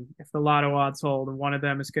tanking, if the lotto odds hold and one of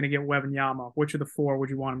them is going to get Wembanyama, which of the four would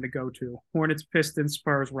you want him to go to? Hornets, Pistons,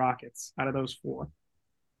 Spurs, Rockets. Out of those four,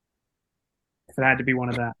 if it had to be one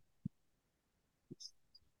of them.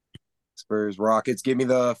 Spurs, Rockets. Give me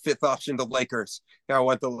the fifth option, the Lakers. I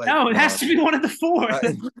want the Lakers. No, it has to be one of the four. Uh,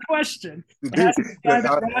 That's the question. It dude, has to be either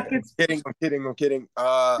Rockets. I'm kidding.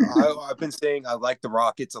 I've been saying I like the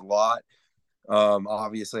Rockets a lot.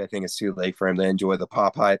 Obviously, I think it's too late for him to enjoy the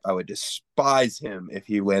pop hype. I would despise him if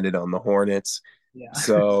he landed on the Hornets. Yeah,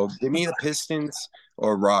 So give me the Pistons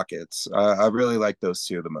or Rockets. I really like those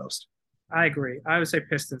two the most. I agree. I would say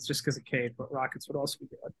Pistons just because of Cade, but Rockets would also be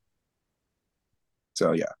good.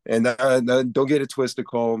 So yeah, and don't get it twisted,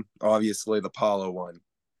 Cole. Obviously, the Apollo one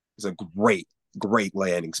is a great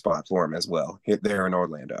landing spot for him as well. Hit there in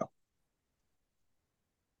Orlando.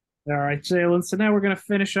 All right, Jalen. So now we're going to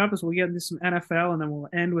finish up as we get into some NFL, and then we'll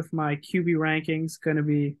end with my QB rankings. Going to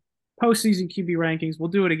be postseason QB rankings. We'll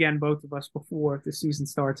do it again, both of us, before the season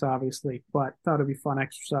starts, obviously, but thought it'd be fun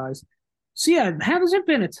exercise. So yeah, hasn't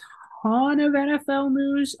been a ton of NFL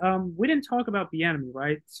news. We didn't talk about the enemy,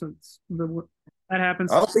 right? Since that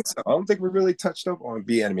happens. I don't think so. I don't think we really touched up on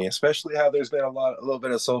B enemy, especially how there's been a little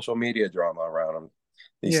bit of social media drama around him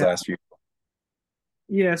these Yeah, last few.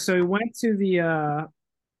 yeah. So he went to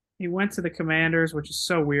the Commanders, which is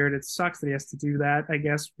so weird. It sucks that he has to do that. I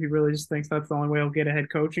guess he really just thinks that's the only way he'll get a head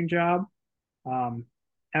coaching job. Um,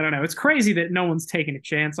 I don't know. It's crazy that no one's taking a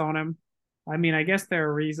chance on him. I mean, I guess there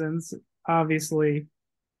are reasons. Obviously,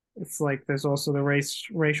 it's like there's also the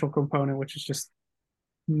racial component, which is just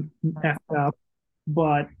effed up.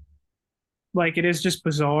 But like, it is just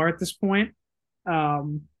bizarre at this point.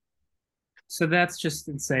 Um, so that's just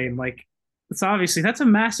insane. Like, that's a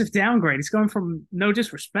massive downgrade. He's going from, no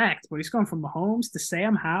disrespect, but he's going from Mahomes to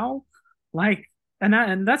Sam Howell. Like,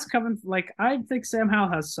 and that's coming, like, I think Sam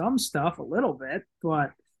Howell has some stuff a little bit,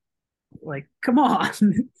 but like, come on.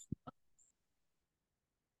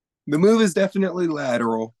 The move is definitely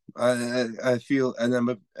lateral. I feel,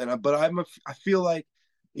 I feel like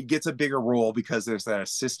he gets a bigger role because there's that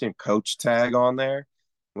assistant coach tag on there,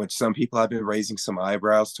 which some people have been raising some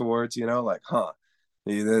eyebrows towards. Like, huh,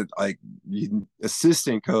 like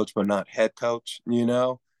assistant coach, but not head coach.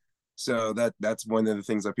 So that's one of the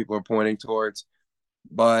things that people are pointing towards.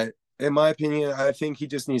 But in my opinion, I think he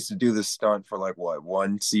just needs to do this stunt for like what,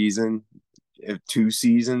 one season, 2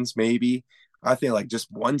 seasons, maybe. I feel like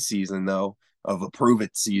just one season though of a prove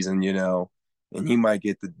it season, and he might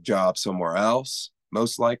get the job somewhere else,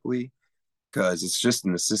 most likely, because it's just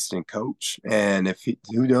an assistant coach. And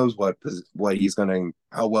who knows what he's gonna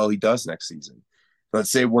how well he does next season.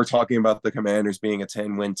 Let's say we're talking about the Commanders being a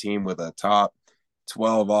 10-win team with a top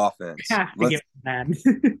 12 offense. Have to get mad.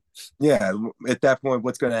 Yeah, at that point,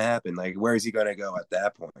 what's going to happen? Like, where is he going to go at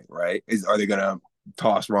that point, right? Are they going to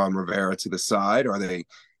toss Ron Rivera to the side? Are they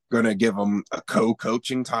going to give him a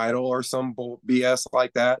co-coaching title or some BS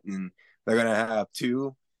like that? And they're going to have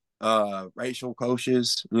two racial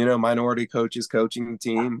coaches, minority coaches coaching the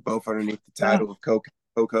team, both underneath the That, title of co-coach.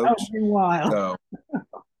 that would be wild. So,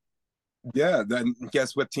 yeah, then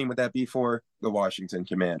guess what team would that be for? The Washington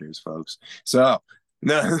Commanders, folks. So,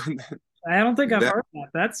 no, I don't think I've that, heard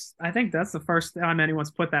that. I think that's the first time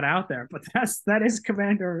anyone's put that out there. But that is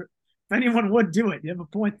Commander. If anyone would do it, you have a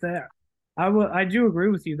point there. I do agree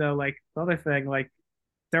with you though. Like the other thing, like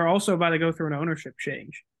they're also about to go through an ownership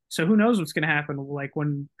change. So who knows what's going to happen? Like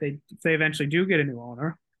when if they eventually do get a new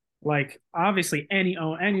owner, like obviously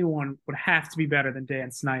anyone would have to be better than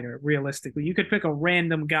Dan Snyder. Realistically, you could pick a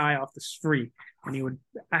random guy off the street, and he would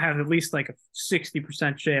have at least like a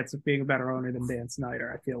 60% chance of being a better owner than Dan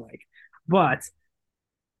Snyder. I feel like, but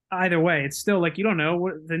either way, it's still like you don't know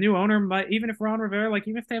what the new owner might. Even if Ron Rivera, like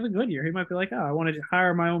even if they have a good year, he might be like, oh, I want to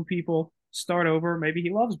hire my own people, start over. Maybe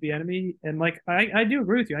he loves Bieniemy, and like I do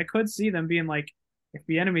agree with you. I could see them being like, if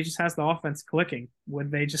Bieniemy just has the offense clicking,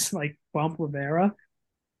 would they just like bump Rivera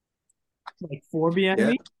like for yeah.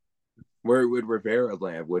 Bieniemy? Where would Rivera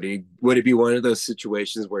land? Would it be one of those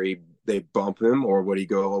situations where they bump him, or would he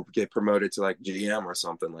go get promoted to like GM or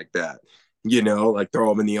something like that? Like throw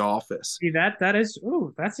him in the office. See that is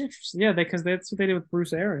that's interesting. Yeah, because that's what they did with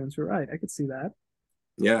Bruce Arians. You're right. I could see that.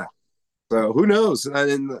 Yeah. So who knows?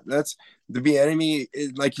 And that's the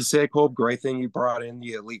Bieniemy, like you said, Cole. Great thing you brought in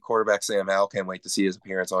the elite quarterback Sam Howell. Can't wait to see his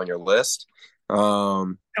appearance on your list.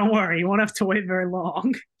 Don't worry, you won't have to wait very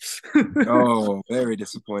long. Oh, very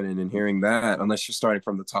disappointed in hearing that. Unless you're starting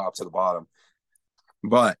from the top to the bottom,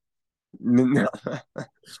 but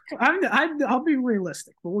I'll be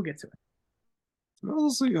realistic, but we'll get to it.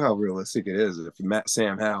 we'll see how realistic it is if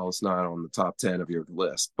Sam Howell's not on the top 10 of your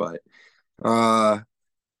list. But uh,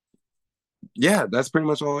 yeah, that's pretty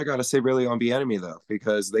much all I got to say really on Bieniemy though,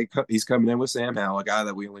 because he's coming in with Sam Howell, a guy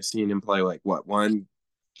that we only seen him play like what, one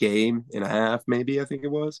game and a half, maybe I think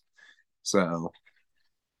it was. So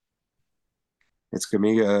it's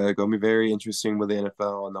gonna be very interesting with the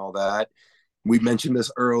NFL and all that. We mentioned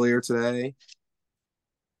this earlier today.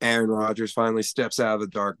 Aaron Rodgers finally steps out of the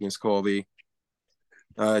darkness, Colby.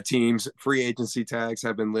 Teams' free agency tags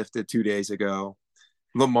have been lifted 2 days ago.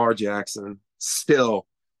 Lamar Jackson still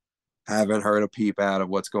haven't heard a peep out of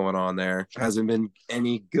what's going on there. Hasn't been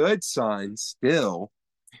any good signs still.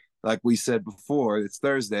 Like we said before, it's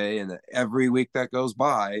Thursday, and every week that goes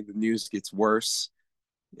by, the news gets worse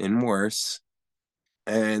and worse.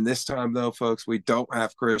 And this time, though, folks, we don't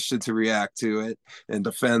have Christian to react to it and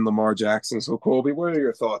defend Lamar Jackson. So, Colby, what are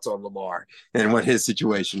your thoughts on Lamar and what his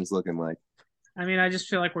situation is looking like? I mean, I just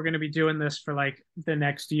feel like we're going to be doing this for like the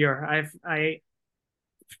next year. I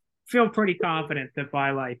feel pretty confident that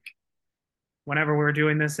by like whenever we're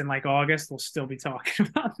doing this in like August, we'll still be talking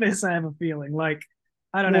about this. I have a feeling like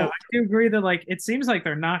I don't know. I do agree that like it seems like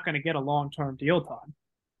they're not going to get a long-term deal done.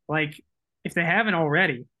 Like if they haven't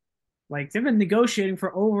already, like they've been negotiating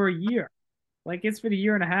for over a year. Like it's been a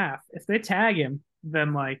year and a half. If they tag him,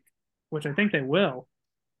 then like, which I think they will.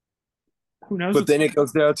 Who knows? But then it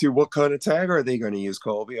goes down to what kind of tag are they going to use,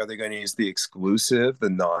 Colby? Are they going to use the exclusive, the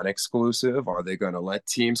non-exclusive? Are they going to let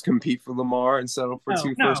teams compete for Lamar and settle for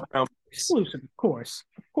two first round picks? Exclusive, of course,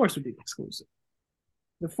 would be exclusive.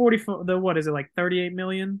 The what is it like 38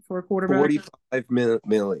 million for a quarterback? 45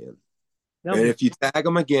 million. And if you tag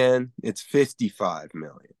them again, it's 55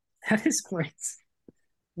 million. That is great. It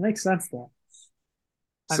makes sense though.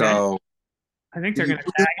 So I think they're going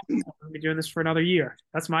to tag him. We're going to be doing this for another year.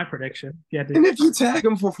 That's my prediction. Yeah, and if you tag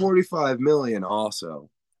him for 45 million,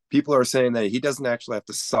 also, people are saying that he doesn't actually have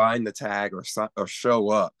to sign the tag or show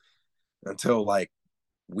up until like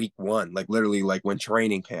week one, like literally like when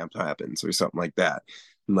training camp happens or something like that,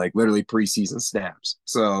 and like literally preseason snaps.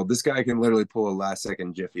 So this guy can literally pull a last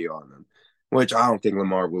second jiffy on them, which I don't think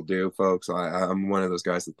Lamar will do, folks. I'm one of those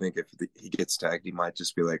guys that think if he gets tagged, he might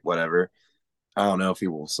just be like, whatever. I don't know if he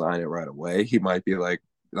will sign it right away. He might be like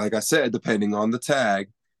I said, depending on the tag,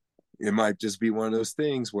 it might just be one of those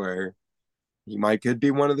things where could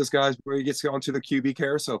be one of those guys where he gets onto the QB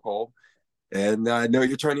carousel call. And I know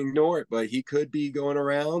you're trying to ignore it, but he could be going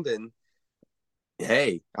around. And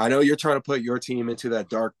hey, I know you're trying to put your team into that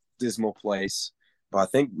dark, dismal place. But I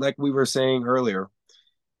think, like we were saying earlier,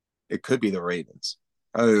 it could be the Ravens.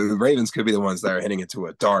 The Ravens could be the ones that are heading into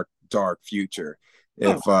a dark, dark future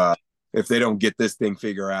if they don't get this thing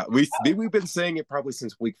figured out. We've been saying it probably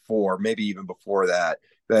since week 4, maybe even before that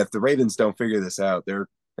if the Ravens don't figure this out, they're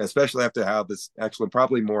especially after how this actually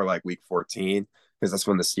probably more like week 14, because that's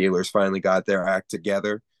when the Steelers finally got their act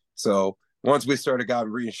together. So once we started got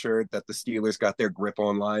reassured that the Steelers got their grip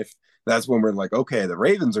on life, that's when we're like, okay, the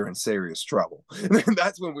Ravens are in serious trouble.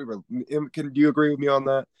 That's when we were. Can do you agree with me on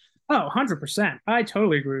that? Oh, 100%. I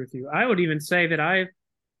totally agree with you. I would even say that I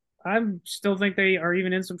still think they are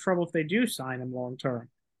even in some trouble if they do sign him long term.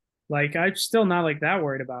 Like, I'm still not like that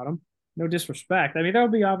worried about him. No disrespect. I mean, they'll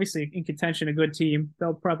be obviously in contention, a good team.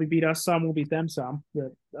 They'll probably beat us some. We'll beat them some.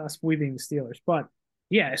 Us, we being the Steelers. But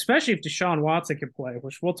yeah, especially if Deshaun Watson can play,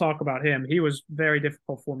 which we'll talk about him. He was very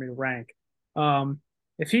difficult for me to rank. Um,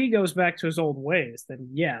 if he goes back to his old ways, then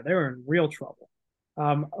yeah, they're in real trouble.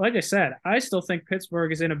 Like I said, I still think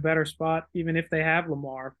Pittsburgh is in a better spot, even if they have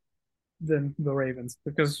Lamar, than the Ravens,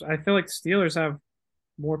 because I feel like the Steelers have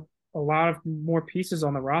more a lot of more pieces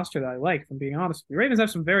on the roster that I like, from being honest. The Ravens have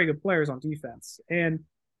some very good players on defense.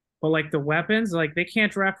 But like the weapons, like they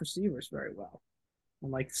can't draft receivers very well.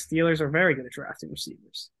 And like the Steelers are very good at drafting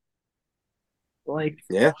receivers. Like,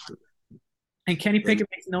 Yeah. and Kenny Pickett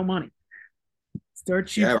makes no money. It's dirt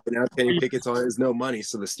cheap. Yeah, right now Kenny Pickett's on his no money,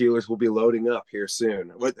 so the Steelers will be loading up here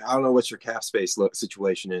soon. I don't know what your cap space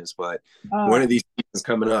situation is, but one of these seasons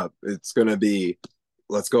coming up, it's going to be,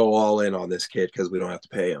 let's go all in on this kid because we don't have to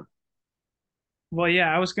pay him. Well,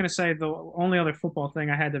 yeah, I was going to say the only other football thing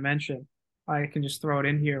I had to mention, I can just throw it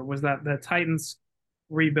in here, was that the Titans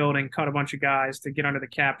rebuilding cut a bunch of guys to get under the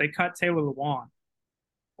cap. They cut Taylor Lewan.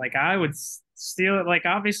 Like, I would steal it. Like,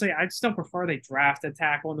 obviously, I'd still prefer they draft a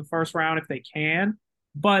tackle in the first round if they can,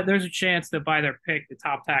 but there's a chance that by their pick, the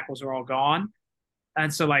top tackles are all gone.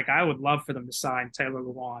 And so, like, I would love for them to sign Taylor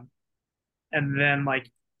Lewan. And then,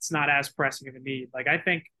 like, it's not as pressing of a need. Like, I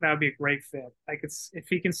think that would be a great fit. Like, if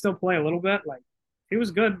he can still play a little bit, like, he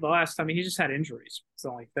was good the last time. He just had injuries. It's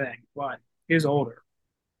the only thing. But he was older.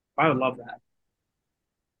 I would love that.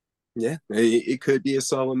 Yeah, it could be a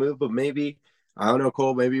solid move, but maybe, I don't know,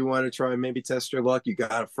 Cole, maybe you want to try and maybe test your luck. You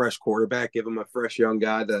got a fresh quarterback, give him a fresh young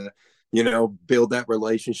guy to, build that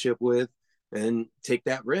relationship with and take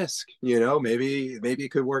that risk. Maybe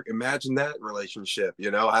it could work. Imagine that relationship,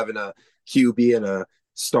 having a QB and a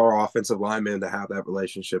star offensive lineman to have that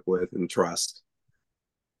relationship with and trust.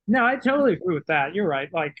 No, I totally agree with that. You're right.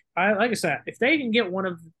 Like I said, if they can get one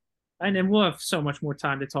of, and then we'll have so much more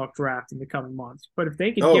time to talk draft in the coming months. But if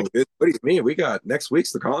they can what do you mean? We got next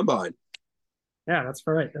week's the combine. Yeah, that's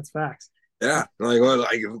right. That's facts. Yeah,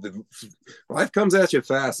 life comes at you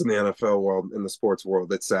fast in the NFL world, in the sports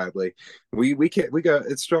world. It's sadly we can't.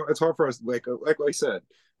 It's hard for us. Like I said,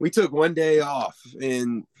 we took one day off,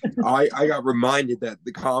 and I got reminded that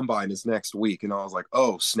the combine is next week, and I was like,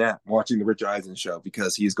 oh snap! Watching the Rich Eisen show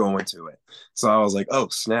because he's going to it. So I was like, oh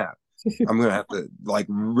snap! I'm gonna have to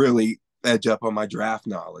really edge up on my draft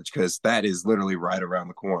knowledge because that is literally right around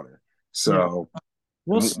the corner. So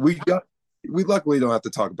yeah. We luckily don't have to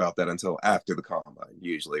talk about that until after the combine,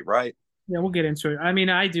 usually, right? Yeah, we'll get into it. I mean,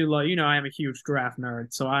 I do love, I am a huge draft nerd,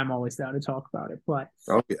 so I'm always down to talk about it. But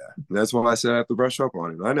oh yeah, that's why I said I have to brush up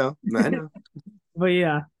on it. I know. But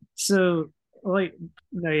yeah, so no,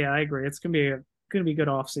 yeah, I agree. It's gonna be a good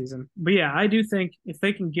off season. But yeah, I do think if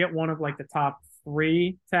they can get one of like the top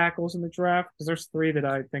 3 tackles in the draft, because there's 3 that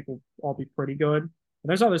I think will all be pretty good.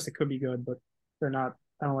 There's others that could be good, but they're not.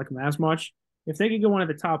 I don't like them as much. If they could get one of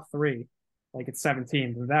the top 3, like at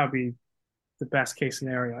 17, then that would be the best case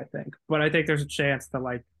scenario, I think. But I think there's a chance that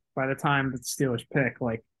like by the time the Steelers pick,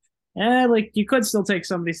 like you could still take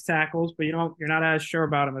some of these tackles, but you're not as sure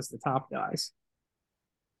about them as the top guys.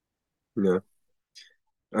 Yeah.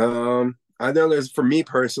 I know there's, for me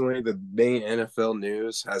personally, the main NFL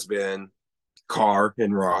news has been Carr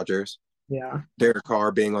and Rodgers. Yeah. Derek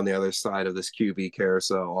Carr being on the other side of this QB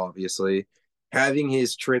carousel, obviously. Having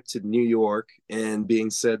his trip to New York and being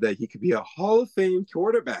said that he could be a Hall of Fame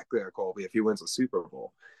quarterback there, Colby, if he wins a Super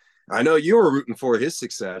Bowl. I know you were rooting for his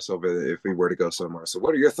success if he were to go somewhere. So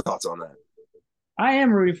what are your thoughts on that? I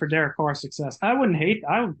am rooting for Derek Carr's success. I wouldn't hate.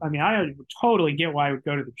 I mean, I would totally get why he would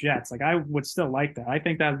go to the Jets. Like, I would still like that. I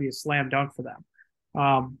think that would be a slam dunk for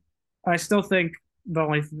them. I still think the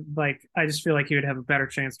only I just feel like he would have a better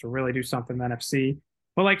chance to really do something than NFC.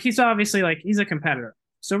 But like, he's obviously he's a competitor.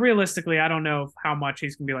 So realistically, I don't know how much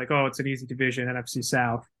he's gonna be like, oh, it's an easy division, NFC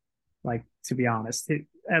South. Like, to be honest,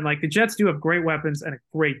 and like the Jets do have great weapons and a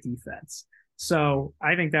great defense. So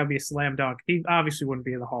I think that would be a slam dunk. He obviously wouldn't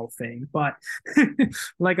be in the Hall of Fame, but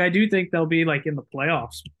like I do think they'll be like in the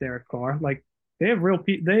playoffs with Derek Carr. Like they have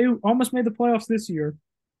they almost made the playoffs this year,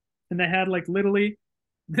 and they had like literally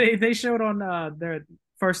they showed on their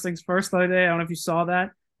First Things First the other day. I don't know if you saw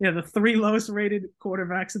that. Yeah, the 3 lowest rated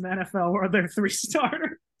quarterbacks in the NFL were their 3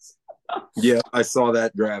 starters. Yeah, I saw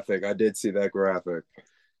that graphic. I did see that graphic.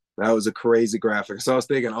 That was a crazy graphic. So I was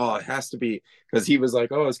thinking, oh, it has to be because he was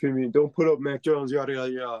like, oh, it's gonna be don't put up Mac Jones, yada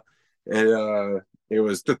yada yada. And it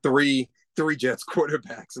was the three Jets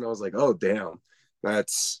quarterbacks, and I was like, oh damn,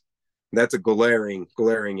 that's that's a glaring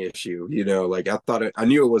issue. Like I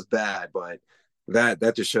knew it was bad, but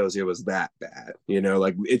that just shows it was that bad.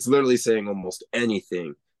 Like it's literally saying almost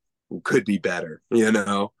anything could be better.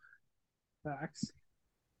 Facts.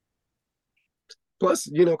 Plus,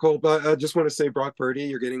 Cole, but I just want to say, Brock Purdy,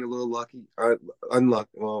 you're getting a little lucky. Unlucky.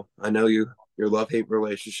 Well, I know your love-hate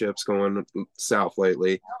relationship's going south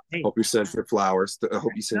lately. Hey, Hope you sent your flowers. I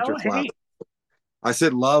hope you sent no your flowers. hate. I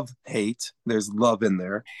said love, hate. There's love in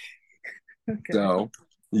there. Okay. So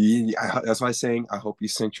that's why I'm saying I hope you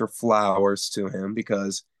sent your flowers to him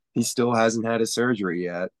because he still hasn't had his surgery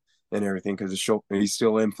yet and everything because he's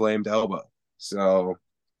still inflamed elbow. So,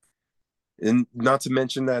 and not to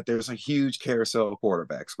mention that there's a huge carousel of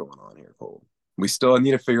quarterbacks going on here, Cole. We still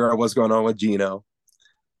need to figure out what's going on with Geno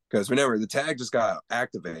because remember the tag just got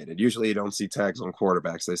activated. Usually you don't see tags on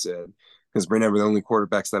quarterbacks. They said because remember the only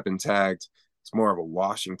quarterbacks that have been tagged. It's more of a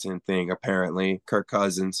Washington thing apparently. Kirk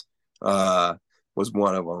Cousins was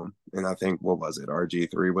one of them, and I think what was it?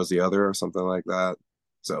 RG3 was the other, or something like that.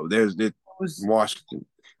 So there's it. Was Washington.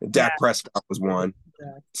 yeah. Dak Prescott was one.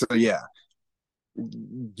 So yeah,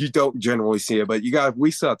 you don't generally see it, but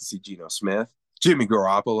we still have to see Geno Smith, Jimmy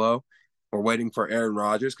Garoppolo. We're waiting for Aaron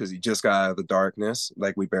Rodgers because he just got out of the darkness,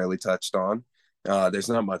 like we barely touched on. There's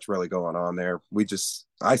not much really going on there.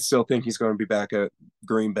 I still think he's going to be back at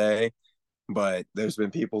Green Bay, but there's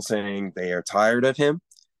been people saying they are tired of him.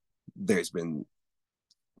 There's been,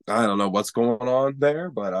 I don't know what's going on there,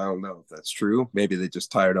 but I don't know if that's true. Maybe they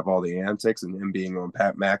just tired of all the antics and him being on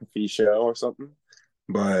Pat McAfee's show or something.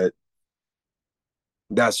 But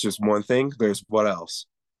that's just one thing. There's what else?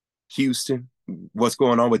 Houston. What's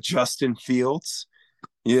going on with Justin Fields?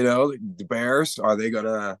 The Bears,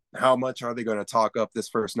 how much are they gonna talk up this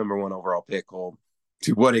first number one overall pick, Cole?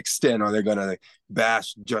 To what extent are they gonna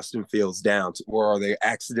bash Justin Fields down? Or are they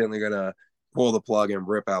accidentally gonna pull the plug and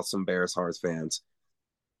rip out some Bears Hearts fans?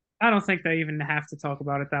 I don't think they even have to talk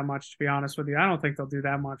about it that much, to be honest with you. I don't think they'll do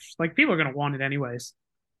that much. Like people are gonna want it anyways.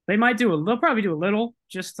 They'll probably do a little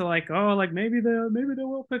just to like, oh, like maybe they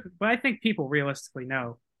will pick it. But I think people realistically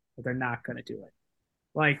know that they're not gonna do it.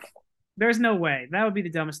 Like, there's no way. That would be the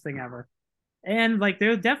dumbest thing ever. And like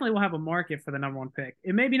they definitely will have a market for the number one pick.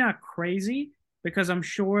 It may be not crazy because I'm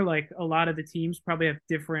sure like a lot of the teams probably have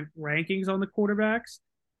different rankings on the quarterbacks,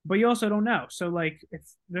 but you also don't know. So like if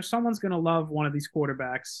there's someone's gonna love one of these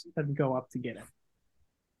quarterbacks and go up to get it.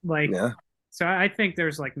 Like Yeah. so I think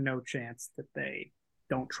there's like no chance that they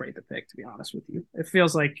don't trade the pick, to be honest with you. It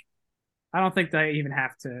feels like I don't think they even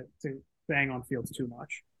have to bang on Fields too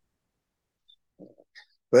much.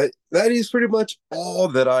 But that is pretty much all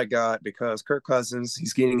that I got because Kirk Cousins,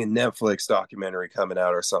 he's getting a Netflix documentary coming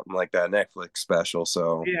out or something like that, Netflix special.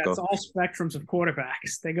 So Yeah, it's all spectrums of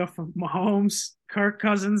quarterbacks. They go from Mahomes, Kirk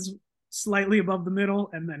Cousins, slightly above the middle,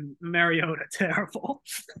 and then Mariota, terrible.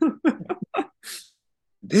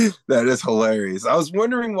 that is hilarious. I was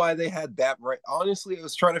wondering why they had that right. Honestly, I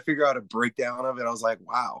was trying to figure out a breakdown of it. I was like,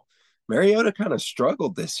 wow, Mariota kind of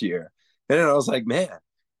struggled this year. And then I was like, man,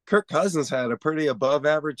 Kirk Cousins had a pretty above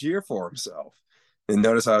average year for himself. And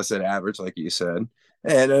notice how I said average, like you said.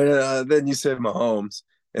 And then you said Mahomes.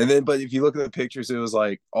 And then, but if you look at the pictures, it was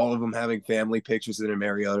like all of them having family pictures, and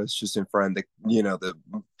Mariota's just in front of the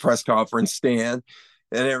press conference stand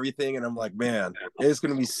and everything. And I'm like, man, it's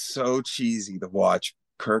going to be so cheesy to watch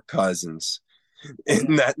Kirk Cousins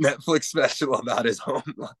in that Netflix special about his home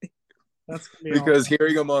life. That's Because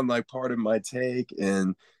hearing him on like Part of My Take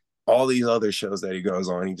and all these other shows that he goes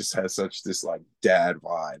on, he just has such this like dad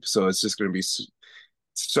vibe. So it's just going to be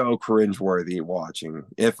so cringeworthy watching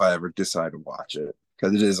if I ever decide to watch it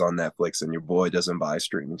because it is on Netflix and your boy doesn't buy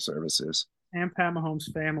streaming services. And Pat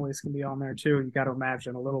Mahomes' families can be on there too. You got to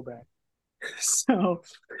imagine a little bit. So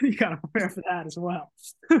you got to prepare for that as well.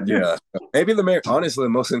 Yeah, maybe honestly the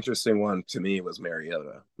most interesting one to me was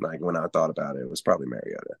Mariota. Like when I thought about it, it was probably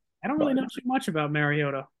Mariota. I don't really know too much about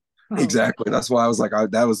Mariota. Exactly. That's why I was like,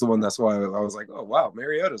 that was the one. That's why I was like, oh wow,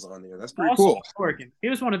 Mariota's on there. That's pretty cool. Working. He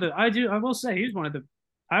was one of the. I will say he was one of the.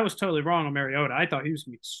 I was totally wrong on Mariota. I thought he was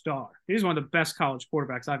going to be a star. He was one of the best college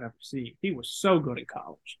quarterbacks I've ever seen. He was so good in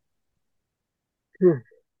college.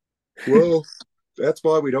 Well, that's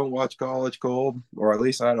why we don't watch college, Cole, or at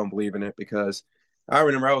least I don't believe in it because I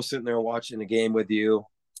remember I was sitting there watching a game with you.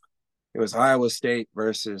 It was Iowa State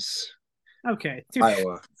versus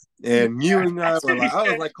Iowa. And you and I were like, I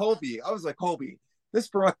was like, Colby, this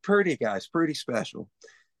Brock Purdy guy's pretty special.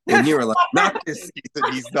 And you were like, not this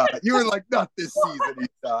season, he's not. You were like, not this season, he's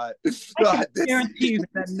not. I Not can guarantee that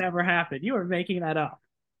that never happened. You were making that up.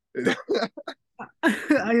 I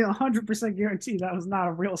 100% guarantee that was not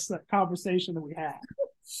a real conversation that we had.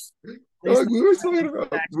 Dog, we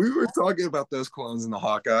were talking about those clones in the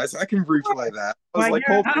Hawkeyes. I can replay that. I was like,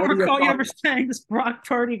 I don't recall you ever saying this Brock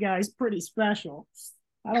Purdy guy is pretty special.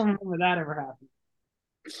 I don't remember that ever happened.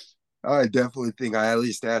 I definitely think I at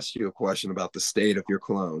least asked you a question about the state of your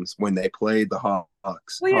clones when they played the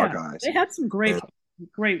Hawks. Well, yeah, Hawkeyes. they had some great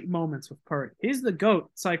moments with Purdy. He's the GOAT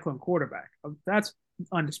Cyclone quarterback. That's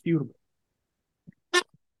undisputable.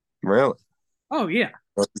 Really? Oh yeah.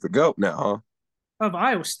 He's the GOAT now, huh? Of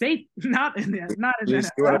Iowa State, not in the You see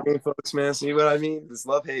what I mean, folks, man? See what I mean? This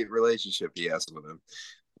love-hate relationship he has with him.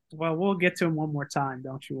 Well, we'll get to him one more time.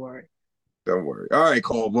 Don't you worry. Don't worry. All right,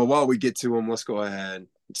 Cole. Well, while we get to him, let's go ahead and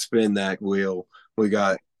spin that wheel. We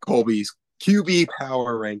got Colby's QB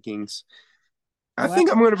power rankings. I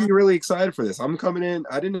think I'm going to be really excited for this. I'm coming in.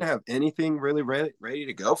 I didn't have anything really ready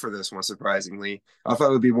to go for this one, surprisingly. I thought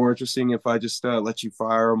it would be more interesting if I just let you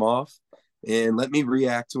fire them off and let me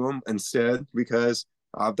react to them instead, because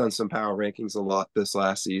I've done some power rankings a lot this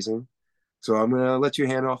last season. So I'm going to let you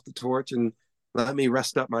hand off the torch and let me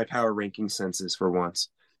rest up my power ranking senses for once.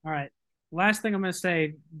 All right. Last thing I'm going to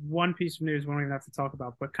say, one piece of news we don't even have to talk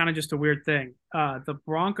about, but kind of just a weird thing. The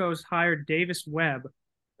Broncos hired Davis Webb,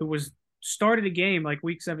 who started a game like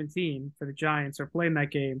week 17 for the Giants, or played in that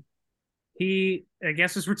game. He, I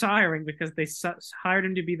guess, is retiring because they hired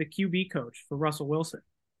him to be the QB coach for Russell Wilson.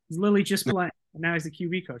 He's literally just playing, and now he's the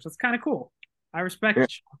QB coach. That's kind of cool. I respect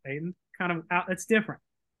it, Sean Payton. Kind of, it's different.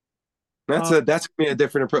 That's gonna be a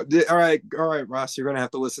different approach. All right, Russ, you're gonna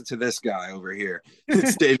have to listen to this guy over here.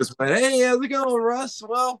 It's Davis. Hey, how's it going, Russ?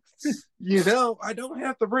 Well, I don't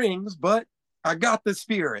have the rings, but I got the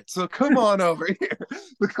spirit. So come on over here.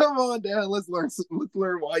 So come on down. Let's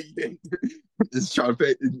learn why you think. Is Sean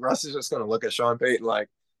Payton? Russ is just gonna look at Sean Payton like,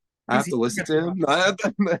 I have to listen to him.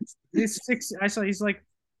 He's 6. I saw he's like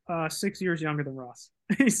 6 years younger than Russ.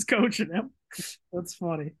 He's coaching him. That's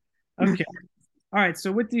funny. Okay. All right.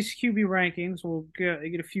 So with these QB rankings, we'll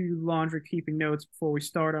get a few laundry keeping notes before we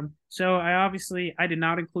start them. So I did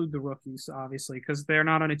not include the rookies, obviously, because they're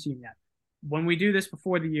not on a team yet. When we do this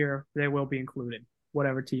before the year, they will be included,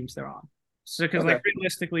 whatever teams they're on. So, because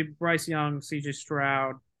realistically, Bryce Young, CJ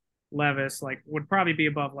Stroud, Levis, would probably be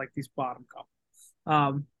above these bottom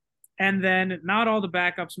couple. And then not all the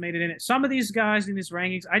backups made it in it. Some of these guys in these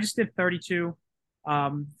rankings, I just did 32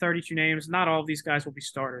 names. Not all of these guys will be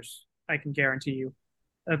starters, I can guarantee you,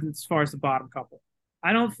 as far as the bottom couple.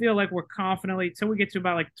 I don't feel like we're confidently, till we get to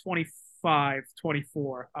about 25,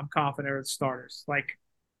 24, I'm confident are the starters.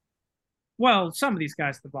 Some of these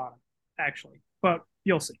guys at the bottom, actually, but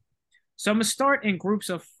you'll see. So I'm going to start in groups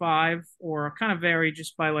of 5, or kind of vary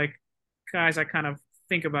just by guys I kind of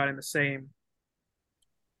think about in the same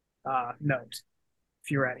note,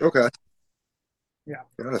 if you're ready. Okay. Yeah.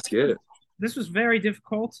 Let's get it. This was very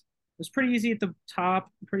difficult. It was pretty easy at the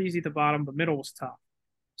top, pretty easy at the bottom, but middle was tough.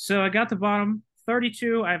 So I got the bottom.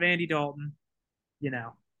 32, I have Andy Dalton.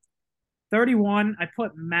 31, I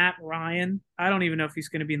put Matt Ryan. I don't even know if he's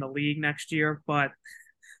going to be in the league next year, but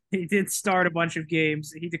he did start a bunch of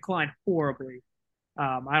games. He declined horribly.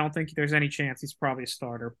 I don't think there's any chance he's probably a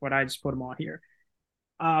starter, but I just put him on here.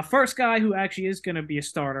 First guy who actually is going to be a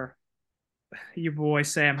starter, your boy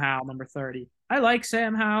Sam Howell, number 30. I like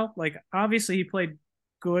Sam Howell. Obviously, he played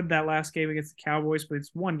good that last game against the Cowboys, but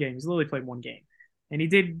it's one game. He's literally played one game. And he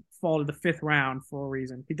did fall to the 5th round for a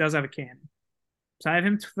reason. He does have a cannon. So I have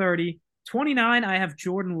him 30. 29, I have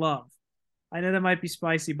Jordan Love. I know that might be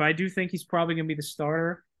spicy, but I do think he's probably going to be the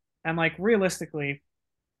starter. And, realistically,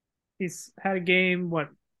 he's had a game,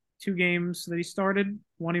 2 games that he started.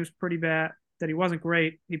 One, he was pretty bad, that he wasn't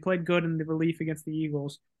great. He played good in the relief against the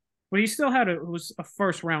Eagles. But he still was a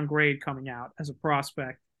first-round grade coming out as a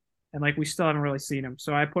prospect. And, we still haven't really seen him.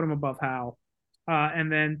 So I put him above Howell.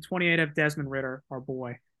 And then 28, I have Desmond Ridder, our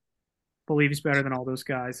boy. Believe he's better than all those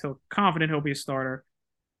guys. Confident he'll be a starter.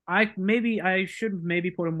 I should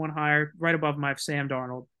put him one higher. Right above him, I have Sam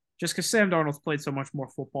Darnold. Just because Sam Darnold's played so much more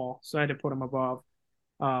football. So I had to put him above.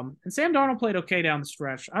 And Sam Darnold played okay down the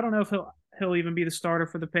stretch. I don't know if he'll even be the starter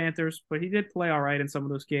for the Panthers, but he did play all right in some of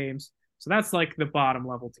those games. So that's the bottom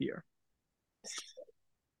level tier.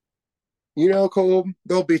 Cole,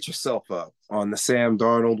 don't beat yourself up on the Sam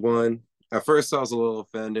Darnold one. At first, I was a little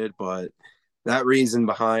offended, but that reason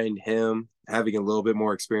behind him having a little bit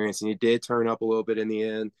more experience, and he did turn up a little bit in the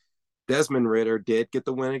end. Desmond Ridder did get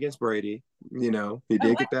the win against Brady. He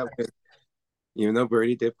did get that win, even though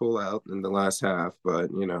Brady did pull out in the last half.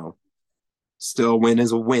 But, still a win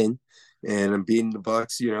is a win. And beating the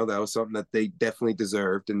Bucks, that was something that they definitely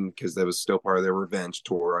deserved, and because that was still part of their revenge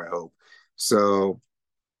tour, I hope. So,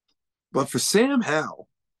 but for Sam Howell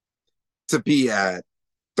to be at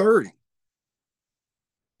 30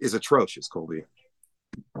 is atrocious, Colby.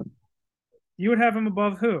 You would have him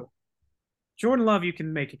above who? Jordan Love, you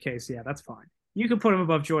can make a case. Yeah, that's fine. You can put him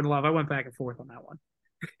above Jordan Love. I went back and forth on that one.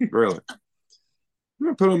 Really? I'm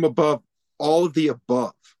going to put him above all of the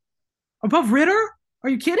above. Above Ritter?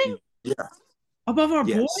 Are you kidding? Yeah. Above our boy?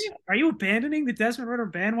 Yes. Are you abandoning the Desmond Ritter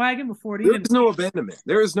bandwagon before it There even? is no abandonment.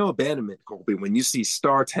 There is no abandonment, Colby, when you see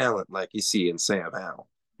star talent like you see in Sam Howell.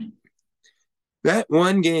 That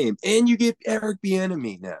one game, and you get Eric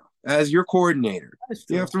Bieniemy now as your coordinator.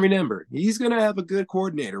 You have to remember, he's going to have a good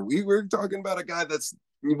coordinator. We were talking about a guy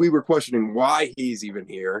we were questioning why he's even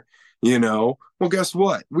here, Well, guess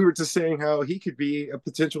what? We were just saying how he could be a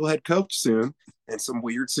potential head coach soon in some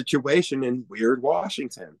weird situation in weird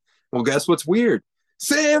Washington. Well, guess what's weird?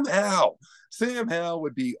 Sam Howell. Sam Howell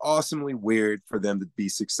would be awesomely weird for them to be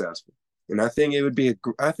successful. And I think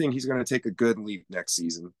I think he's going to take a good leap next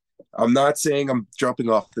season. I'm not saying I'm jumping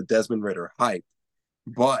off the Desmond Ritter hype,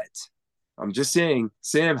 but I'm just saying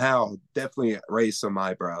Sam Howell definitely raised some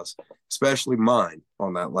eyebrows, especially mine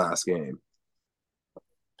on that last game.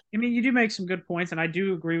 I mean, you do make some good points, and I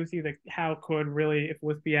do agree with you that Howe could really, if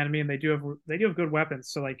with Bieniemy, and they do have good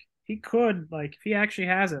weapons. So like he could, like, if he actually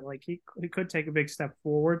has it, like he could take a big step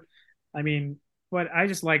forward. I mean, but I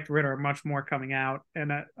just liked Ritter much more coming out,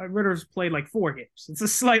 and Ritter's played like 4 games. It's a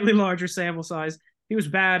slightly larger sample size. He was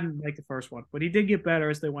bad in like the first one, but he did get better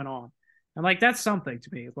as they went on, and like that's something to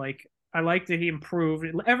me. Like I like that he improved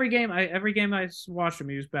every game. Every game I watched him,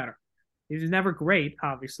 he was better. He was never great,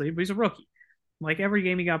 obviously, but he's a rookie. Like every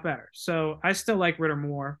game he got better. So I still like Ritter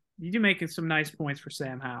more. You do make some nice points for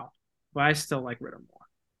Sam Howell, but I still like Ritter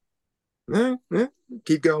more. Yeah.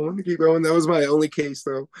 Keep going. That was my only case,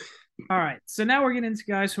 though. All right. So now we're getting into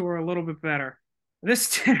guys who are a little bit better. This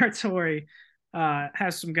territory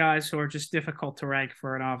has some guys who are just difficult to rank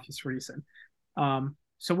for an obvious reason.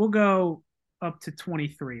 So we'll go up to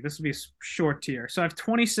 23. This will be a short tier. So I have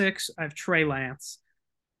 26. I have Trey Lance.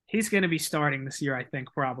 He's going to be starting this year, I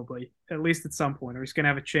think, probably, at least at some point, or he's going to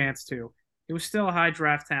have a chance to. He was still a high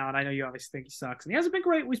draft talent. I know you obviously think he sucks. And he hasn't been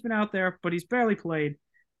great when he's been out there, but he's barely played.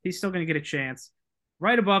 He's still going to get a chance.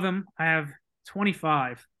 Right above him, I have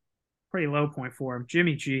 25. Pretty low point for him.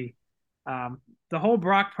 Jimmy G. The whole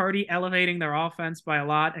Brock Purdy elevating their offense by a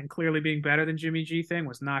lot and clearly being better than Jimmy G thing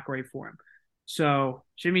was not great for him. So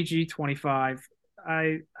Jimmy G, 25.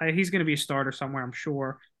 He's going to be a starter somewhere, I'm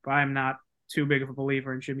sure, but I'm not too big of a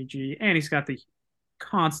believer in Jimmy G, and he's got the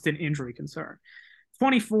constant injury concern.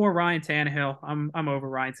 24, Ryan Tannehill. I'm over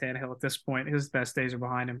Ryan Tannehill at this point. His best days are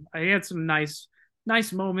behind him. He had some nice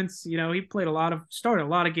moments. He started a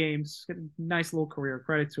lot of games. Nice little career.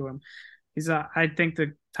 Credit to him. I think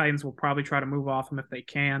the Titans will probably try to move off him if they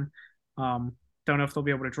can. Don't know if they'll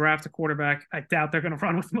be able to draft a quarterback. I doubt they're going to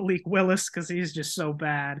run with Malik Willis because he's just so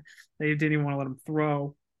bad. They didn't even want to let him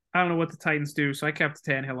throw. I don't know what the Titans do, so I kept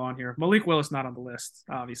Tannehill on here. Malik Willis not on the list,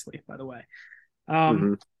 obviously, by the way.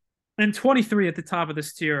 And 23 at the top of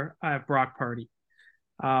this tier, I have Brock Purdy.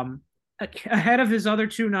 Ahead of his other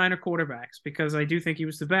 2 Niner quarterbacks, because I do think he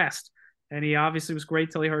was the best. And he obviously was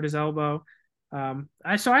great till he hurt his elbow.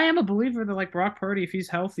 So I am a believer that, like, Brock Purdy, if he's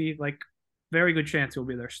healthy, like, very good chance he'll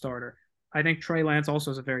be their starter. I think Trey Lance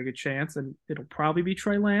also has a very good chance, and it'll probably be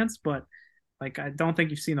Trey Lance, but like, I don't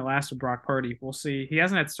think you've seen the last of Brock Purdy. We'll see. He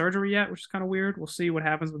hasn't had surgery yet, which is kind of weird. We'll see what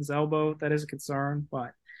happens with his elbow. That is a concern,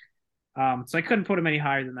 but so I couldn't put him any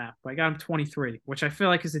higher than that. But I got him 23, which I feel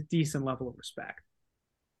like is a decent level of respect.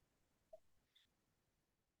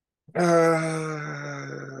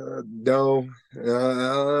 No.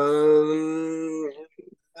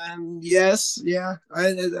 Yes. Yeah.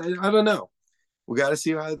 I don't know. We got to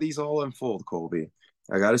see how these all unfold, Colby.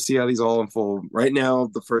 I got to see how these all unfold. Right now,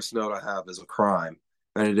 the first note I have is a crime,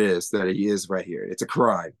 and it is that he is right here. It's a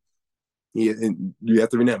crime. You have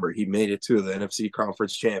to remember, he made it to the NFC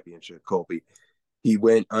Conference Championship, Colby. He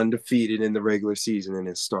went undefeated in the regular season in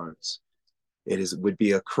his starts. Would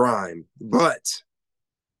be a crime, but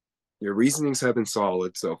your reasonings have been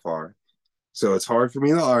solid so far, so it's hard for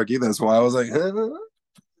me to argue. That's why I was like,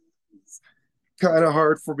 kind of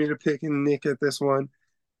hard for me to pick and nick at this one.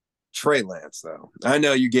 Trey Lance, though. I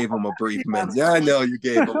know you gave him a brief I know you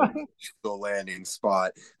gave him a landing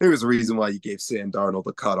spot. There was a reason why you gave Sam Darnold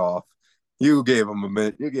the cutoff. You gave him a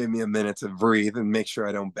minute. You gave me a minute to breathe and make sure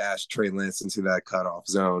I don't bash Trey Lance into that cutoff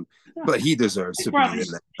zone. But he deserves It's to be probably, in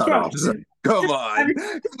that cutoff zone. Come I on, mean,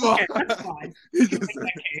 come okay, on. that's fine. He You can make deserves.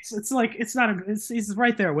 that case. It's like it's not a. He's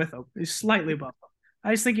right there with him. He's slightly above him.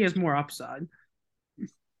 I just think he has more upside.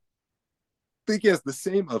 Think he has the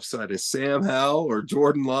same upside as Sam Howell or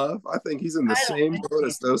Jordan Love. I think he's in the I don't same think boat so.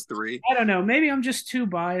 as those three. I don't know. Maybe I'm just too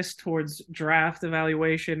biased towards draft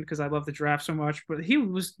evaluation because I love the draft so much. But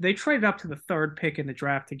they traded up to the third pick in the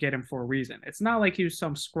draft to get him for a reason. It's not like he was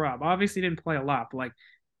some scrub. Obviously, he didn't play a lot, but like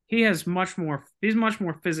he's much more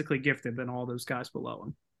physically gifted than all those guys below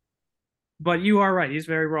him. But you are right. He's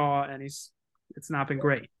very raw and it's not been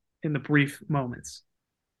great in the brief moments.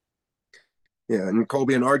 Yeah, and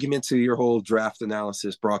Colby, an argument to your whole draft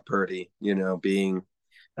analysis, Brock Purdy, being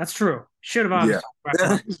That's true. Should have yeah.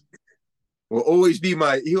 obviously talked about He'll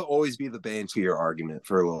always be the bane to your argument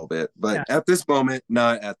for a little bit. But yeah. at this moment,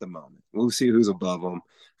 not at the moment. We'll see who's above him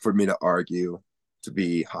for me to argue to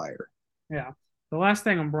be higher. Yeah. The last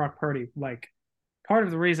thing on Brock Purdy, like part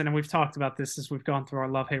of the reason, and we've talked about this as we've gone through our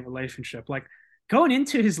love-hate relationship, like going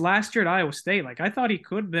into his last year at Iowa State, like I thought he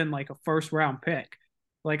could have been like a first round pick.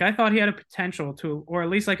 Like I thought he had a potential to, or at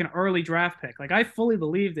least like an early draft pick. Like I fully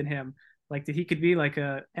believed in him, like that he could be like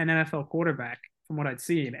an NFL quarterback from what I'd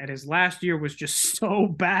seen. And his last year was just so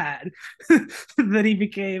bad that he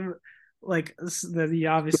became like that he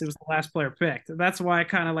obviously was the last player picked. That's why I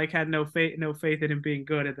kind of like had no faith in him being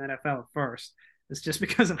good at the NFL at first. It's just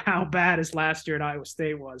because of how bad his last year at Iowa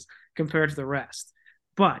State was compared to the rest.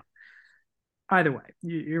 But either way,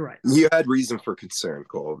 you're right. You had reason for concern,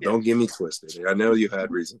 Cole. Yeah. Don't get me twisted. I know you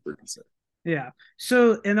had reason for concern. Yeah.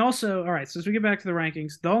 So, and also, all right. So as we get back to the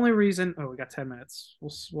rankings, the only reason, we got 10 minutes.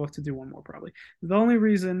 We'll have to do one more probably. The only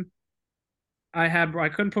reason I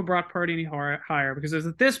couldn't put Brock Purdy any higher because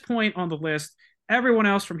at this point on the list, everyone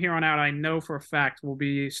else from here on out, I know for a fact will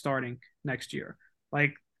be starting next year.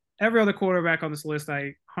 Like every other quarterback on this list,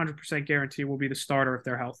 I 100% guarantee will be the starter if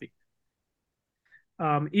they're healthy.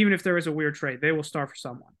 Even if there is a weird trade, they will start for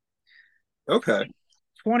someone. Okay.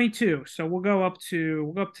 22. So we'll go up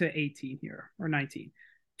to 18 here or 19.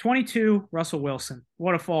 22, Russell Wilson.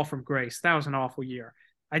 What a fall from grace. That was an awful year.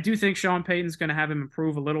 I do think Sean Payton's going to have him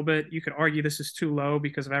improve a little bit. You could argue this is too low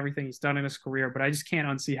because of everything he's done in his career, but I just can't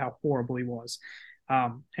unsee how horrible he was.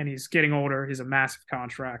 And he's getting older. He's a massive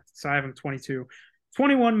contract. So I have him 22.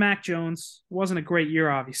 21, Mac Jones. Wasn't a great year,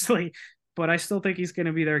 obviously, but I still think he's going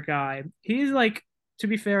to be their guy. He's like, to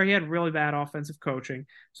be fair, he had really bad offensive coaching.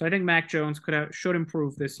 So I think Mac Jones should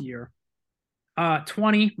improve this year.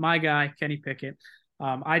 20, my guy, Kenny Pickett.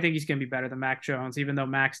 I think he's going to be better than Mac Jones, even though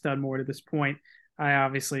Mac's done more to this point.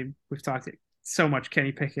 We've talked so much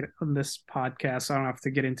Kenny Pickett on this podcast, so I don't have to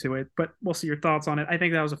get into it, but we'll see your thoughts on it. I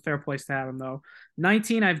think that was a fair place to have him, though.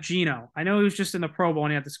 19, I have Geno. I know he was just in the Pro Bowl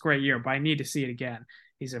and he had this great year, but I need to see it again.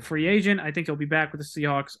 He's a free agent. I think he'll be back with the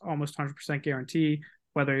Seahawks, almost 100% guarantee,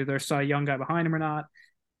 whether there's a young guy behind him or not.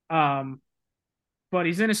 But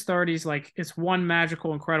he's in his 30s. Like, it's one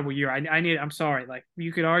magical, incredible year. I'm sorry. Like,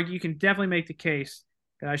 you could argue, you can definitely make the case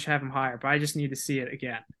that I should have him higher, but I just need to see it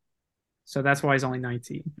again. So that's why he's only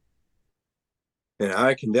 19. And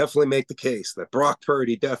I can definitely make the case that Brock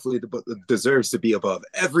Purdy definitely deserves to be above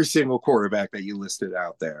every single quarterback that you listed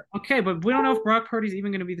out there. Okay, but we don't know if Brock Purdy's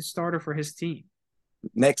even going to be the starter for his team.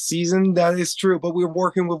 Next season, that is true, but we're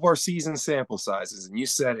working with our season sample sizes, and you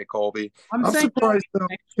said it, Colby. I'm surprised though.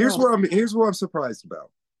 Here's what I'm surprised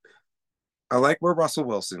about. I like where Russell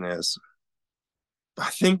Wilson is. I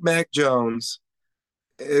think Mac Jones,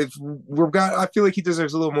 I feel like he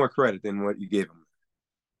deserves a little more credit than what you gave him.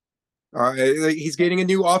 All right, he's getting a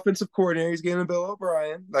new offensive coordinator. He's getting Bill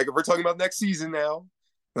O'Brien. Like if we're talking about next season now,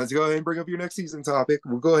 let's go ahead and bring up your next season topic.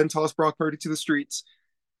 We'll go ahead and toss Brock Purdy to the streets.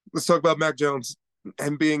 Let's talk about Mac Jones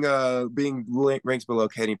and being ranked below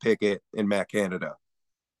Kenny Pickett and Matt Canada.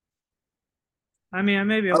 I mean, I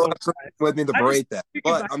may be I don't have with me to berate that,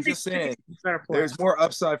 but I'm just saying there's more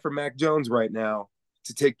upside for Mac Jones right now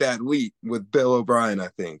to take that leap with Bill O'Brien. I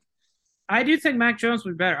think. I do think Mac Jones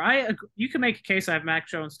would be better. You can make a case I have Mac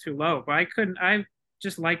Jones too low, but I couldn't. I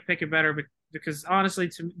just like Pickett better because honestly,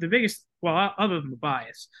 to the biggest, well, other than the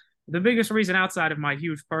bias, the biggest reason outside of my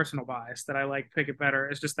huge personal bias that I like Pickett better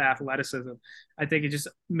is just the athleticism. I think it just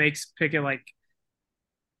makes Pickett like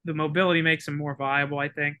the mobility makes him more viable. I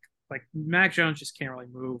think like Mac Jones just can't really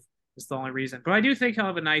move. Is the only reason, but I do think he'll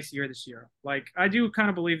have a nice year this year. Like I do kind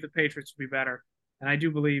of believe the Patriots will be better, and I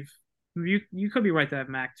do believe you could be right to have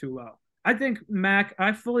Mac too low. I think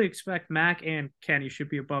I fully expect Mac and Kenny should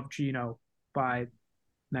be above Geno by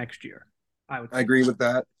next year. I agree with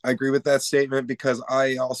that. I agree with that statement because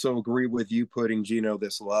I also agree with you putting Geno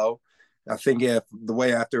this low. I think if the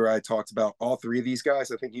way after I talked about all three of these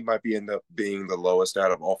guys, I think he might be end up being the lowest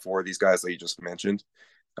out of all four of these guys that you just mentioned.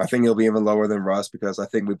 I think he'll be even lower than Russ because I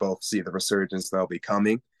think we both see the resurgence that'll be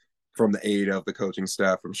coming from the aid of the coaching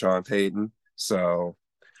staff from Sean Payton. So,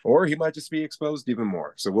 or he might just be exposed even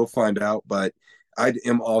more. So we'll find out. But I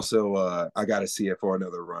am also I got to see it for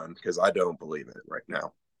another run because I don't believe it right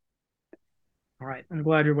now. All right. I'm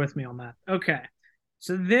glad you're with me on that. Okay.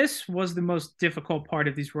 So this was the most difficult part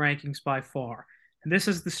of these rankings by far. And this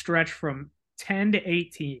is the stretch from 10 to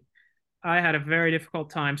 18. I had a very difficult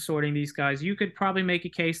time sorting these guys. You could probably make a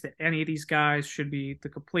case that any of these guys should be the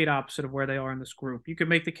complete opposite of where they are in this group. You could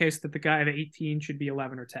make the case that the guy at 18 should be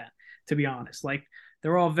 11 or 10, to be honest. Like,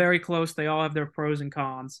 they're all very close. They all have their pros and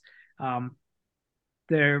cons. I'll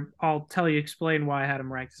explain why I had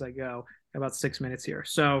them ranked as I go. About 6 minutes here.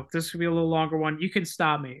 So this will be a little longer one. You can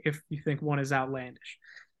stop me if you think one is outlandish.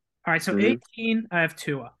 All right, so 18, I have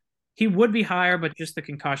Tua. He would be higher, but just the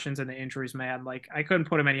concussions and the injuries, man. Like, I couldn't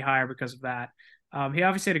put him any higher because of that. He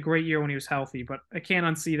obviously had a great year when he was healthy, but I can't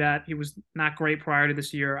unsee that. He was not great prior to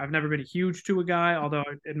this year. I've never been a huge Tua guy, although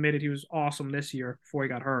I admitted he was awesome this year before he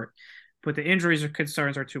got hurt. But the injuries or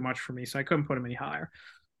concerns are too much for me, so I couldn't put him any higher.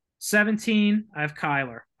 17, I have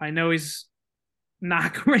Kyler. I know he's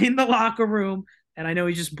not great in the locker room, and I know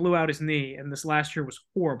he just blew out his knee, and this last year was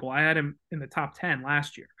horrible. I had him in the top 10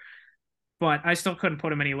 last year, but I still couldn't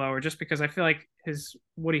put him any lower just because I feel like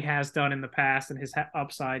what he has done in the past and his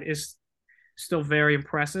upside is still very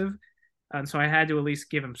impressive, and so I had to at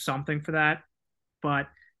least give him something for that. But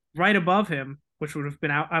right above him, which would have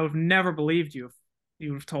been out, I would have never believed you if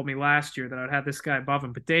you would have told me last year that I'd have this guy above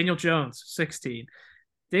him, but Daniel Jones, 16.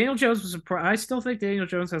 Daniel Jones was I still think Daniel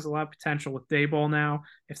Jones has a lot of potential with Dayball now.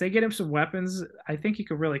 If they get him some weapons, I think he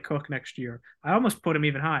could really cook next year. I almost put him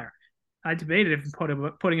even higher. I debated if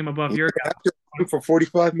putting him above your guy. For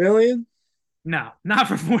 45 million? No, not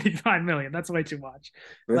for 45 million. That's way too much.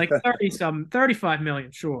 Like 35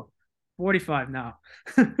 million, sure. 45, no.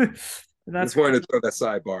 That's wanted to throw that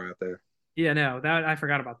sidebar out there. Yeah, no, that I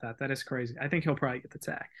forgot about that. That is crazy. I think he'll probably get the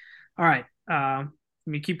tag. All right.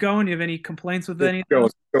 Let me keep going. Do you have any complaints with any of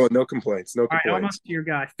those? No complaints. No complaints. All right, almost to your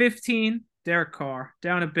guy. 15, Derek Carr.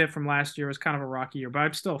 Down a bit from last year. It was kind of a rocky year, but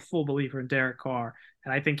I'm still a full believer in Derek Carr.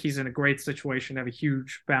 And I think he's in a great situation to have a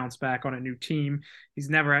huge bounce back on a new team. He's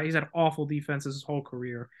had awful defenses his whole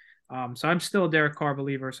career. So I'm still a Derek Carr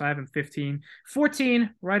believer. So I have him 15. 14,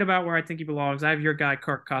 right about where I think he belongs. I have your guy,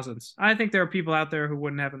 Kirk Cousins. I think there are people out there who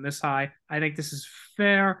wouldn't have him this high. I think this is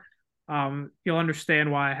fair. You'll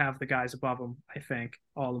understand why I have the guys above him, I think,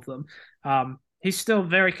 all of them. He's still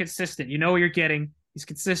very consistent. You know what you're getting. He's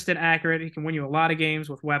consistent, accurate. He can win you a lot of games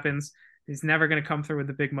with weapons. He's never going to come through with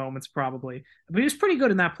the big moments, probably. But he was pretty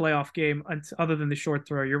good in that playoff game, other than the short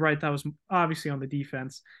throw. You're right, that was obviously on the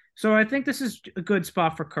defense. So I think this is a good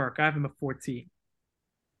spot for Kirk. I have him at 14.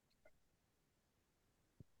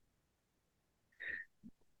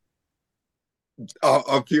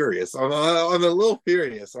 I'm furious. I'm a little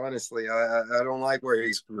furious, honestly. I don't like where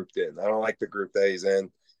he's grouped in. I don't like the group that he's in.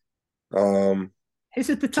 He's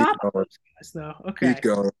at the top of those guys, though. Okay. Keep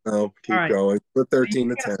going. No, keep going. Put 13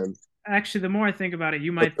 to 10. Actually, the more I think about it,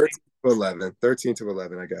 you might 13 to 11. 13 to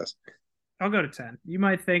 11, I guess. I'll go to 10. You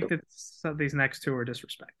might think that some of these next two are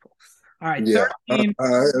disrespectful. All right, yeah. 13. I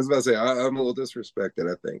was about to say, I'm a little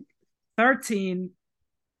disrespected, I think. 13,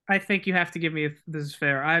 I think you have to give me, if this is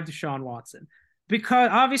fair, I have Deshaun Watson. Because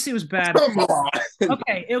obviously it was bad. Come on.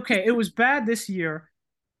 Okay. It was bad this year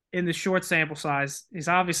in the short sample size. He's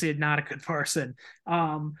obviously not a good person.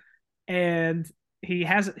 And he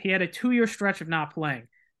had a 2-year stretch of not playing.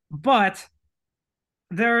 But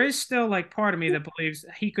there is still like part of me that believes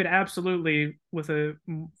he could absolutely, with a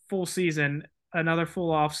full season, another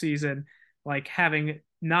full off season, like having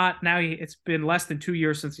not now it's been less than 2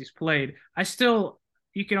 years since he's played.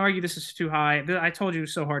 You can argue this is too high. I told you it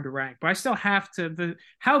was so hard to rank, but I still have to.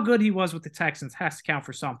 How good he was with the Texans has to count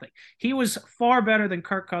for something. He was far better than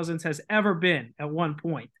Kirk Cousins has ever been at one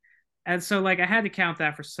point. And so, like, I had to count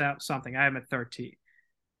that for something. I am at 13.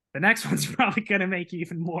 The next one's probably going to make you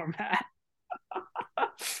even more mad.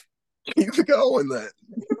 Keep going then.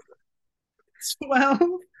 12.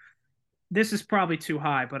 This is probably too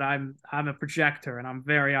high, but I'm a projector, and I'm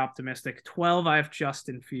very optimistic. 12, I have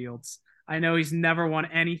Justin Fields. I know he's never won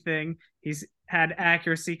anything. He's had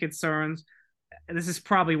accuracy concerns. This is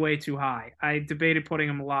probably way too high. I debated putting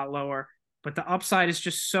him a lot lower, but the upside is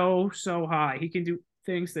just so high. He can do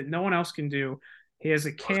things that no one else can do. He has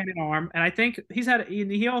a cannon arm, and I think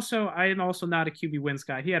I am also not a QB wins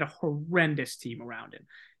guy. He had a horrendous team around him.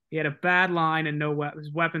 He had a bad line and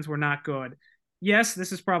his weapons were not good. Yes,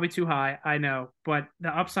 this is probably too high. I know, but the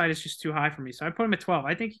upside is just too high for me. So I put him at 12.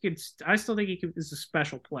 I think he could. I still think is a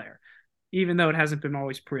special player, even though it hasn't been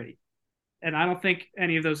always pretty. And I don't think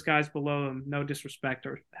any of those guys below him, no disrespect,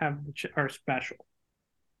 are special.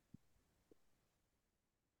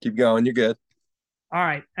 Keep going. You're good. All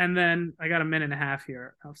right, and then I got a minute and a half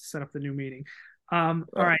here. I'll set up the new meeting. All All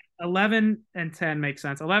right. right, 11 and 10 makes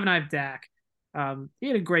sense. 11, I have Dak. He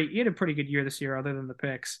had a pretty good year this year, other than the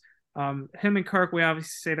picks. Him and Kirk, we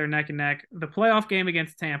obviously say they're neck and neck. The playoff game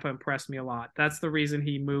against Tampa impressed me a lot. That's the reason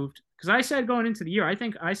he moved. Because I said going into the year,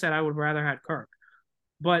 I said I would rather had Kirk,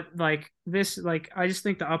 but I just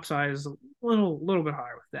think the upside is a little bit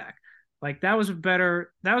higher with Dak. Like that was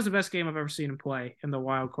the best game I've ever seen him play in the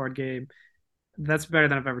wild card game. That's better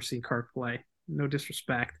than I've ever seen Kirk play. No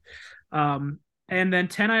disrespect. And then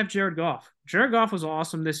 10, I have Jared Goff. Jared Goff was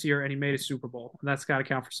awesome this year, and he made a Super Bowl. That's got to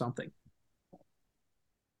count for something.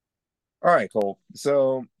 All right, Cole.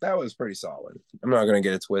 So that was pretty solid. I'm not going to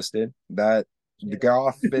get it twisted. That the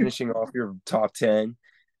Goff finishing off your top 10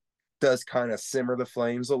 does kind of simmer the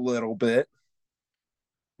flames a little bit.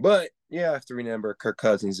 But yeah, I have to remember Kirk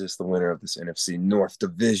Cousins is the winner of this NFC North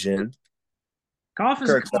division. Goff has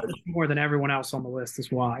Kirk, accomplished more than everyone else on the list,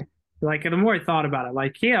 is why. Like, the more I thought about it,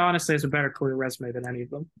 like, he honestly has a better career resume than any of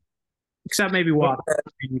them, except maybe Watt.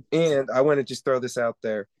 and I want to just throw this out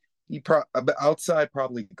there. Outside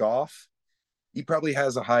probably Goff, he probably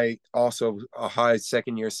has also a high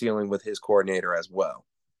second year ceiling with his coordinator as well.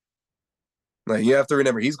 Like you have to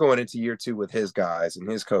remember, he's going into year 2 with his guys and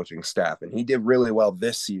his coaching staff, and he did really well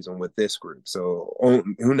this season with this group. So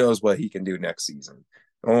who knows what he can do next season?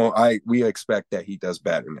 We expect that he does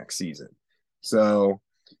better next season. So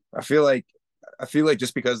I feel like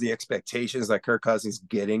just because the expectations that Kirk Cousins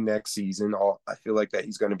getting next season, I feel like that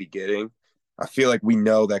he's going to be getting. I feel like we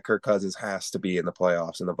know that Kirk Cousins has to be in the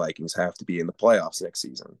playoffs, and the Vikings have to be in the playoffs next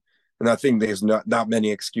season. And I think there's not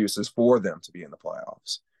many excuses for them to be in the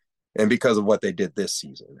playoffs, and because of what they did this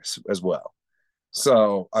season as well.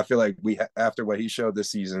 So I feel like after what he showed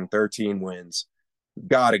this season, 13 wins,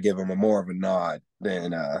 got to give him more of a nod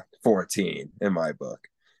than 14 in my book.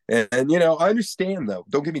 And I understand though.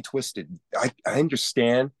 Don't get me twisted. I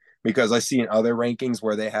understand because I see in other rankings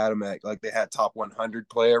where they had him at like they had top 100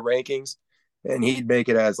 player rankings, and he'd make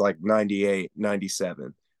it as like 98,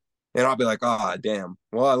 97. And I'll be like, oh, damn.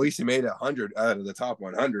 Well, at least he made 100 out of the top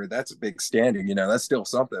 100. That's a big standing, that's still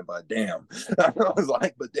something. But damn, I was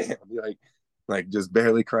like, but damn, like just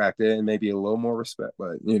barely cracked it, and maybe a little more respect.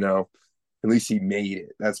 But at least he made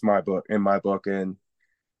it. That's my book. And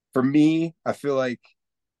for me, I feel like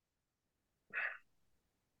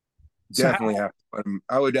definitely have to put him.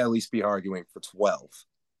 I would at least be arguing for 12.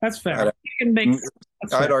 That's fair.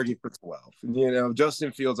 I'd argue for 12.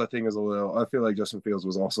 Justin Fields, I think, I feel like Justin Fields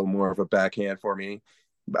was also more of a backhand for me.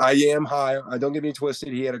 I am high. I don't get me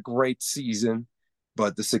twisted. He had a great season,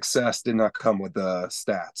 but the success did not come with the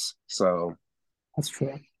stats. So that's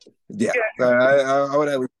true. Yeah. I would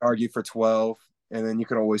at least argue for 12. And then you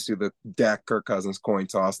can always do the Dak Kirk Cousins coin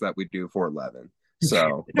toss that we do for 11.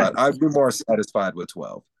 So, but I'd be more satisfied with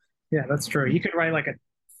 12. Yeah, that's true. You could write like a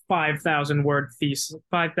 5,000 word thesis,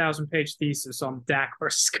 5,000 page thesis on Dak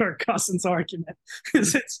versus Kirk Cousins argument.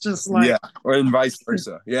 Because it's just like, yeah, or vice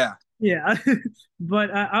versa. Yeah. Yeah.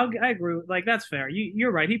 But I agree. Like, that's fair.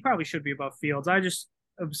 You're right. He probably should be above Fields. I just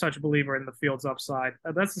am such a believer in the Fields upside.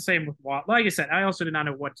 That's the same with Watt. Like I said, I also did not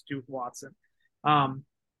know what to do with Watson.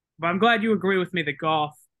 But I'm glad you agree with me that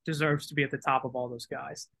Goff deserves to be at the top of all those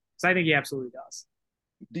guys. Because I think he absolutely does.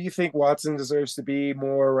 Do you think Watson deserves to be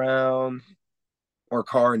more around or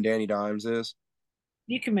Carr and Danny Dimes is?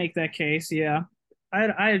 You can make that case, yeah.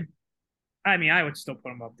 I mean, I would still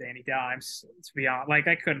put him up Danny Dimes, to be honest. Like,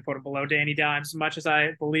 I couldn't put him below Danny Dimes as much as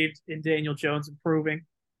I believed in Daniel Jones improving.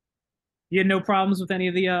 You had no problems with any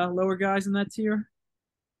of the lower guys in that tier?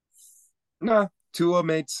 No, Tua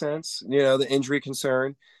made sense. The injury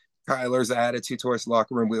concern. Kyler's attitude towards the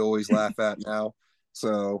locker room we always laugh at now.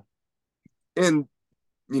 So, and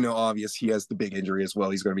obvious he has the big injury as well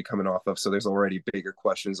he's going to be coming off of. So there's already bigger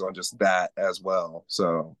questions on just that as well.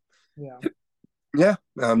 So yeah,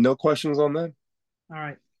 no questions on that. All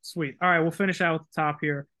right, sweet. All right, we'll finish out with the top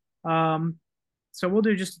here. So we'll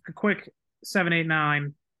do just a quick 7, 8,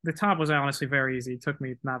 9. The top was honestly very easy. It took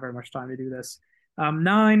me not very much time to do this.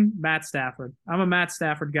 9, Matt Stafford. I'm a Matt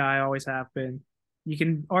Stafford guy. I always have been. You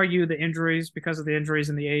can argue the injuries because of the injuries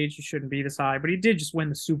and the age. He shouldn't be this high, but he did just win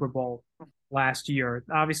the Super Bowl last year.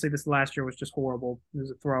 Obviously, this last year was just horrible. It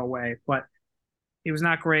was a throwaway, but he was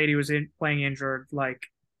not great. He was playing injured,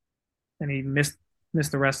 and he missed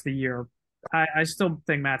the rest of the year. I still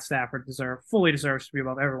think Matt Stafford fully deserves to be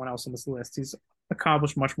above everyone else on this list. He's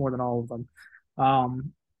accomplished much more than all of them.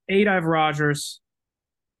 8, I have Rodgers.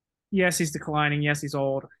 Yes, he's declining. Yes, he's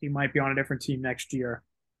old. He might be on a different team next year.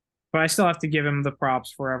 But I still have to give him the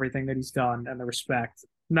props for everything that he's done and the respect.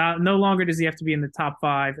 No longer does he have to be in the top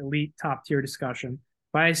 5 elite top tier discussion,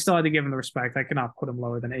 but I still had to give him the respect. I cannot put him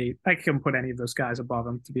lower than 8. I couldn't put any of those guys above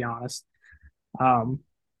him, to be honest. Um,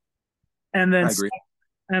 and then I agree.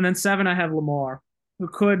 7, I have Lamar,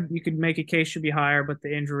 who you could make a case should be higher, but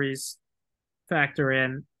the injuries factor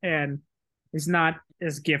in, and he's not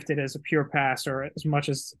as gifted as a pure passer as much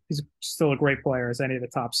as he's still a great player as any of the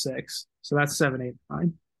top 6. So that's 7, 8,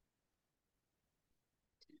 9.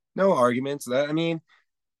 No arguments. I mean,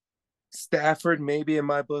 Stafford maybe in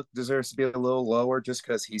my book deserves to be a little lower just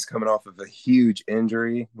because he's coming off of a huge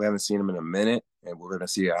injury. We haven't seen him in a minute, and we're going to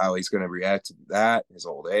see how he's going to react to that, his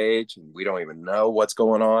old age, and we don't even know what's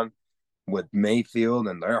going on with Mayfield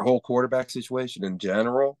and their whole quarterback situation in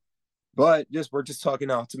general. But we're just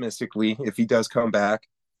talking optimistically. If he does come back,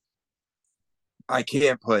 I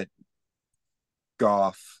can't put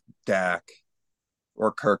Goff, Dak,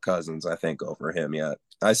 or Kirk Cousins, I think, over him yet.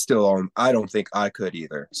 I don't think I could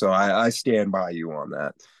either. So I stand by you on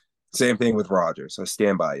that. Same thing with Rodgers. I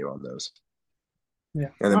stand by you on those. Yeah.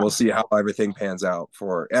 And then we'll see how everything pans out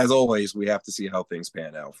as always, we have to see how things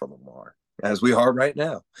pan out for Lamar, as we are right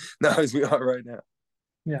now.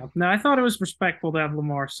 Yeah. No, I thought it was respectful to have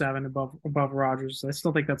Lamar 7 above Rodgers. I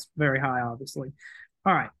still think that's very high, obviously.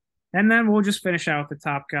 All right. And then we'll just finish out with the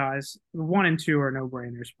top guys. 1 and 2 are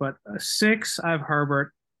no-brainers, but 6, I have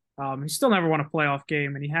Herbert. He still never won a playoff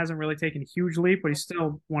game, and he hasn't really taken a huge leap, but he's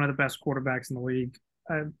still one of the best quarterbacks in the league.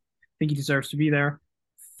 I think he deserves to be there.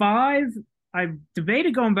 5, I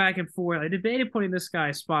debated going back and forth. I debated putting this guy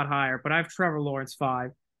a spot higher, but I have Trevor Lawrence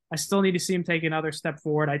 5. I still need to see him take another step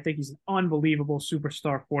forward. I think he's an unbelievable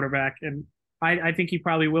superstar quarterback, and I think he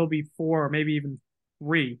probably will be 4 or maybe even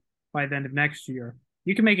 3 by the end of next year.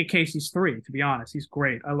 You can make a case he's 3, to be honest. He's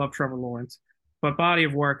great. I love Trevor Lawrence. But body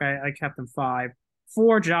of work, I kept him 5.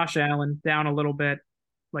 4, Josh Allen, down a little bit,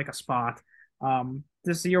 like a spot.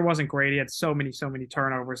 This year wasn't great. He had so many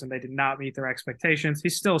turnovers, and they did not meet their expectations.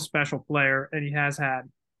 He's still a special player, and he has had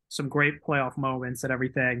some great playoff moments and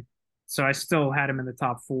everything. So I still had him in the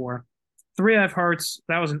top 4. 3, I have Hurts.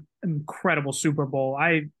 That was an incredible Super Bowl.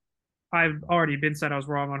 I've already been said I was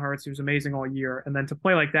wrong on Hurts. He was amazing all year. And then to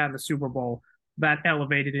play like that in the Super Bowl, that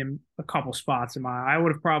elevated him a couple spots in my eye. I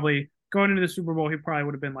would have probably, going into the Super Bowl, he probably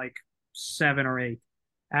would have been like 7 or 8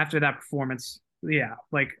 after that performance. Yeah,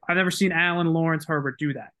 like I've never seen Allen, Lawrence, Herbert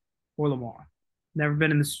do that, or Lamar. Never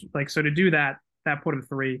been in this, like, so to do that, that put him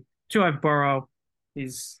 3. 2, I have Burrow.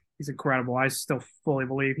 He's incredible. I still fully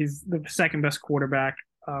believe he's the second best quarterback.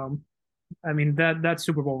 I mean, that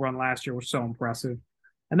Super Bowl run last year was so impressive.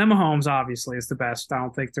 And then Mahomes obviously is the best. I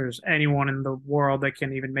don't think there's anyone in the world that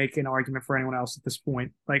can even make an argument for anyone else at this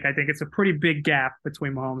point. Like, I think it's a pretty big gap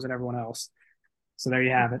between Mahomes and everyone else. So there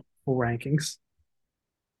you have it, full rankings.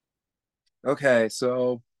 Okay,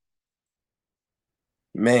 so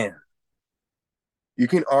man, you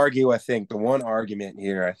can argue, I think the one argument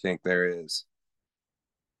here I think there is,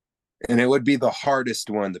 and it would be the hardest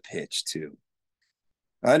one to pitch to.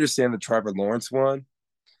 I understand the Trevor Lawrence one,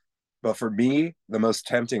 but for me, the most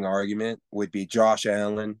tempting argument would be Josh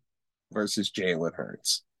Allen versus Jalen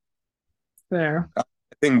Hurts. Fair. I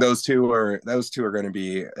think those two are going to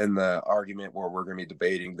be in the argument where we're going to be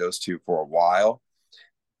debating those two for a while.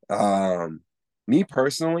 Me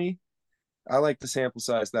personally, I like the sample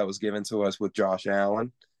size that was given to us with Josh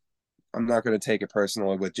Allen. I'm not going to take it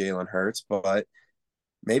personally with Jalen Hurts, but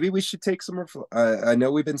maybe we should take some. I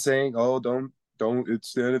know we've been saying, "Oh, don't.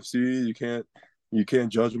 It's the NFC. You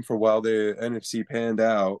can't judge them for while the NFC panned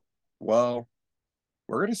out." Well,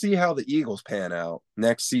 we're going to see how the Eagles pan out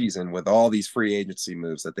next season with all these free agency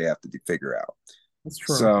moves that they have to figure out. That's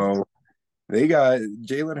true. So they got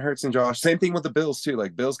Jalen Hurts and Josh. Same thing with the Bills too.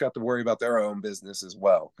 Like Bills got to worry about their own business as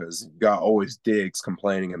well because you got always Diggs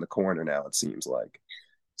complaining in the corner now. It seems like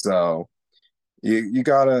so you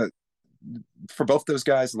gotta for both those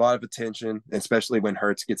guys a lot of attention, especially when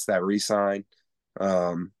Hurts gets that re-sign.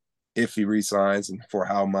 If he re-signs and for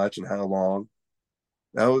how much and how long.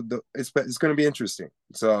 It's going to be interesting.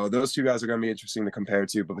 So those two guys are going to be interesting to compare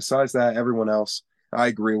to. But besides that, everyone else I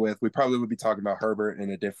agree with. We probably would be talking about Herbert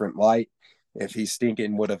in a different light if he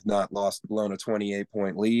stinking would have not blown a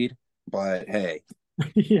 28-point lead. But hey,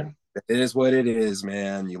 Yeah. it is what it is,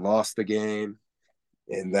 man. You lost the game,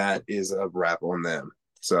 and that is a wrap on them.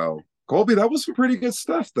 So Colby, that was some pretty good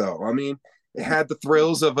stuff, though. I mean, it had the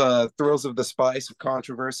thrills of the spice of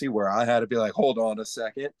controversy where I had to be like, hold on a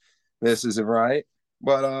second, this isn't right.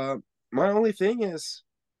 But my only thing is,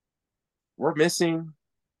 we're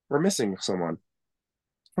missing someone.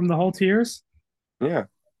 From the whole tiers, Yeah.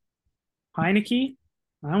 Heineke.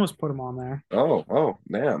 I almost put him on there. Oh,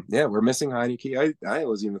 damn. Yeah, we're missing Heineke. I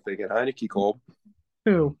was even thinking Heineke Cole.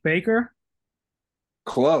 Who? Baker?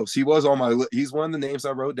 Close. He was on my list. He's one of the names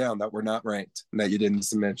I wrote down that were not ranked and that you didn't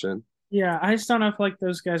mention. Yeah, I just don't know if like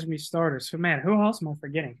those guys would be starters. So man, who else am I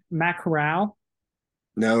forgetting? Matt Corral.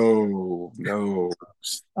 No.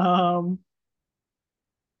 Um,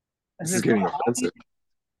 This is getting offensive.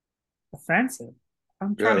 Offensive.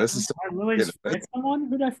 I'm Yeah, trying this to. is I really forget someone.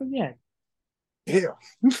 Who did I forget? yeah.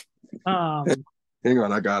 Um, Hang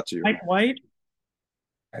on, I got you. Mike White.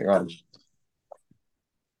 Hang on.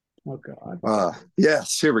 Oh God.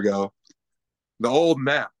 Yes, here we go. The old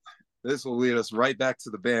map. This will lead us right back to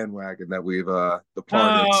the bandwagon that we've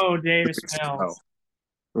departed. Oh, Davis Mills.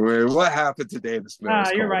 Wait, what happened to Davis Mills?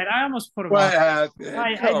 You're right. I almost put him What on. happened?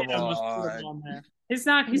 I Come did almost put him on. on there. He's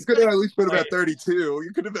not. You He's could have at least put him at 32.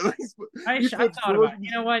 You could have at least put. I thought about it.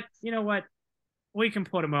 You know what? We can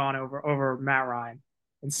put him on over Matt Ryan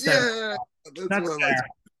instead. Yeah, that's fair.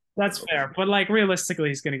 That's fair. But like realistically,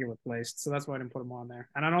 he's going to get replaced, so that's why I didn't put him on there.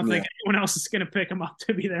 And I don't think anyone else is going to pick him up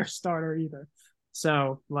to be their starter either.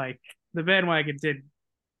 So like the bandwagon did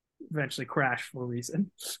eventually crash for a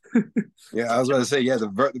reason. Yeah, I was going to say, yeah, the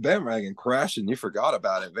bandwagon crashed and you forgot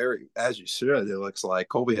about it. Very as you should. It looks like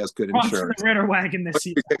Colby has good insurance. The Ritter wagon this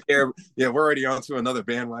year. Yeah, we're already on to another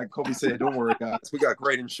bandwagon. Colby said, "Don't worry, guys. We got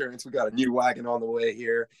great insurance. We got a new wagon on the way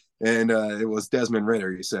here." And it was Desmond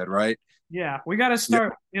Ritter, you said, right? Yeah, we got to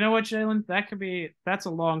start. Yep. You know what, Jalen? That's a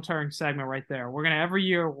long-term segment right there. We're gonna every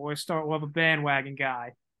year we'll have a bandwagon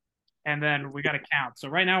guy. And then we got to count. So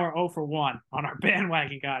right now we're 0 for 1 on our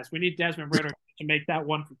bandwagon guys. We need Desmond Ritter to make that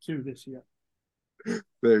 1 for 2 this year.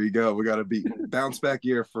 There you go. We got to bounce back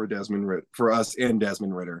year for Desmond Ritter, for us and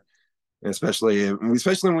Desmond Ritter, and especially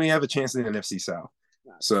when we have a chance in the NFC South.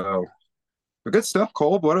 So, but good stuff,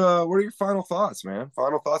 Cole. What are your final thoughts, man?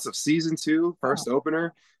 Final thoughts of season 2, first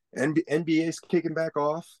opener. NBA's kicking back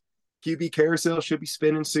off. QB carousel should be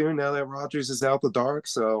spinning soon now that Rodgers is out the dark.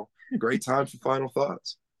 So, great time for final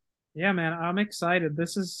thoughts. Yeah, man, I'm excited.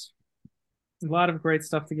 This is a lot of great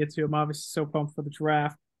stuff to get to. I'm obviously so pumped for the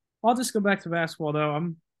draft. I'll just go back to basketball, though.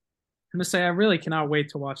 I'm going to say I really cannot wait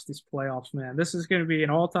to watch these playoffs, man. This is going to be an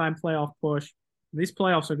all-time playoff push. These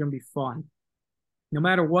playoffs are going to be fun. No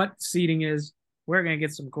matter what seeding is, we're going to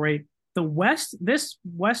get some great – this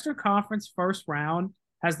Western Conference first round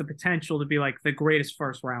has the potential to be like the greatest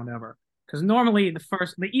first round ever. Because normally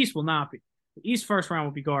the East will not be. The East first round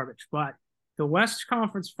will be garbage, but the West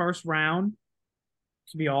Conference first round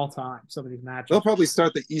should be all time. Some of these matchups. They'll probably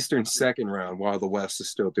start the Eastern second round while the West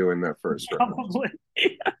is still doing their first round. Probably.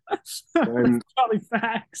 And, probably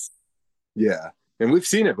facts. Yeah. And we've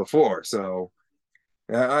seen it before. So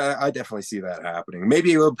I definitely see that happening.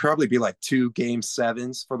 Maybe it will probably be like 2 game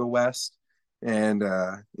 7s for the West. And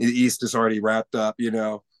the East is already wrapped up,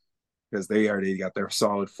 because they already got their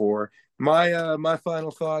solid 4. My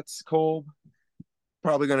final thoughts, Cole.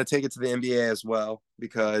 Probably going to take it to the NBA as well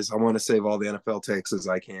because I want to save all the NFL takes as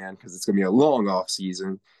I can because it's going to be a long off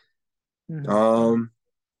season. Mm-hmm.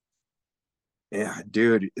 Yeah,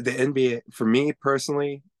 dude, the NBA for me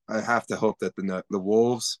personally, I have to hope that the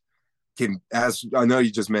Wolves can. As I know, you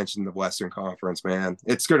just mentioned the Western Conference, man.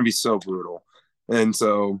 It's going to be so brutal, and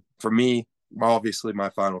so for me, obviously, my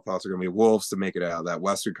final thoughts are going to be Wolves to make it out of that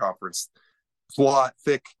Western Conference plot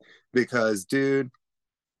thick because, dude.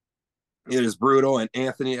 It is brutal. And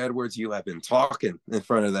Anthony Edwards, you have been talking in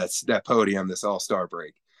front of that podium this All-Star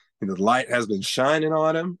break. And the light has been shining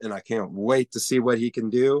on him, and I can't wait to see what he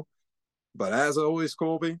can do. But as always,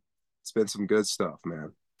 Colby, it's been some good stuff,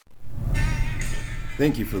 man.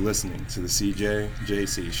 Thank you for listening to the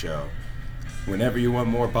CJJC Show. Whenever you want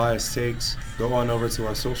more biased takes, go on over to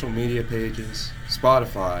our social media pages,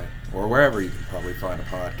 Spotify, or wherever you can probably find a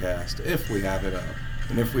podcast, if we have it up.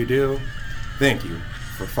 And if we do, thank you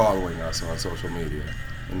for following us on social media.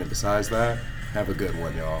 And besides that, have a good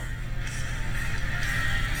one, y'all.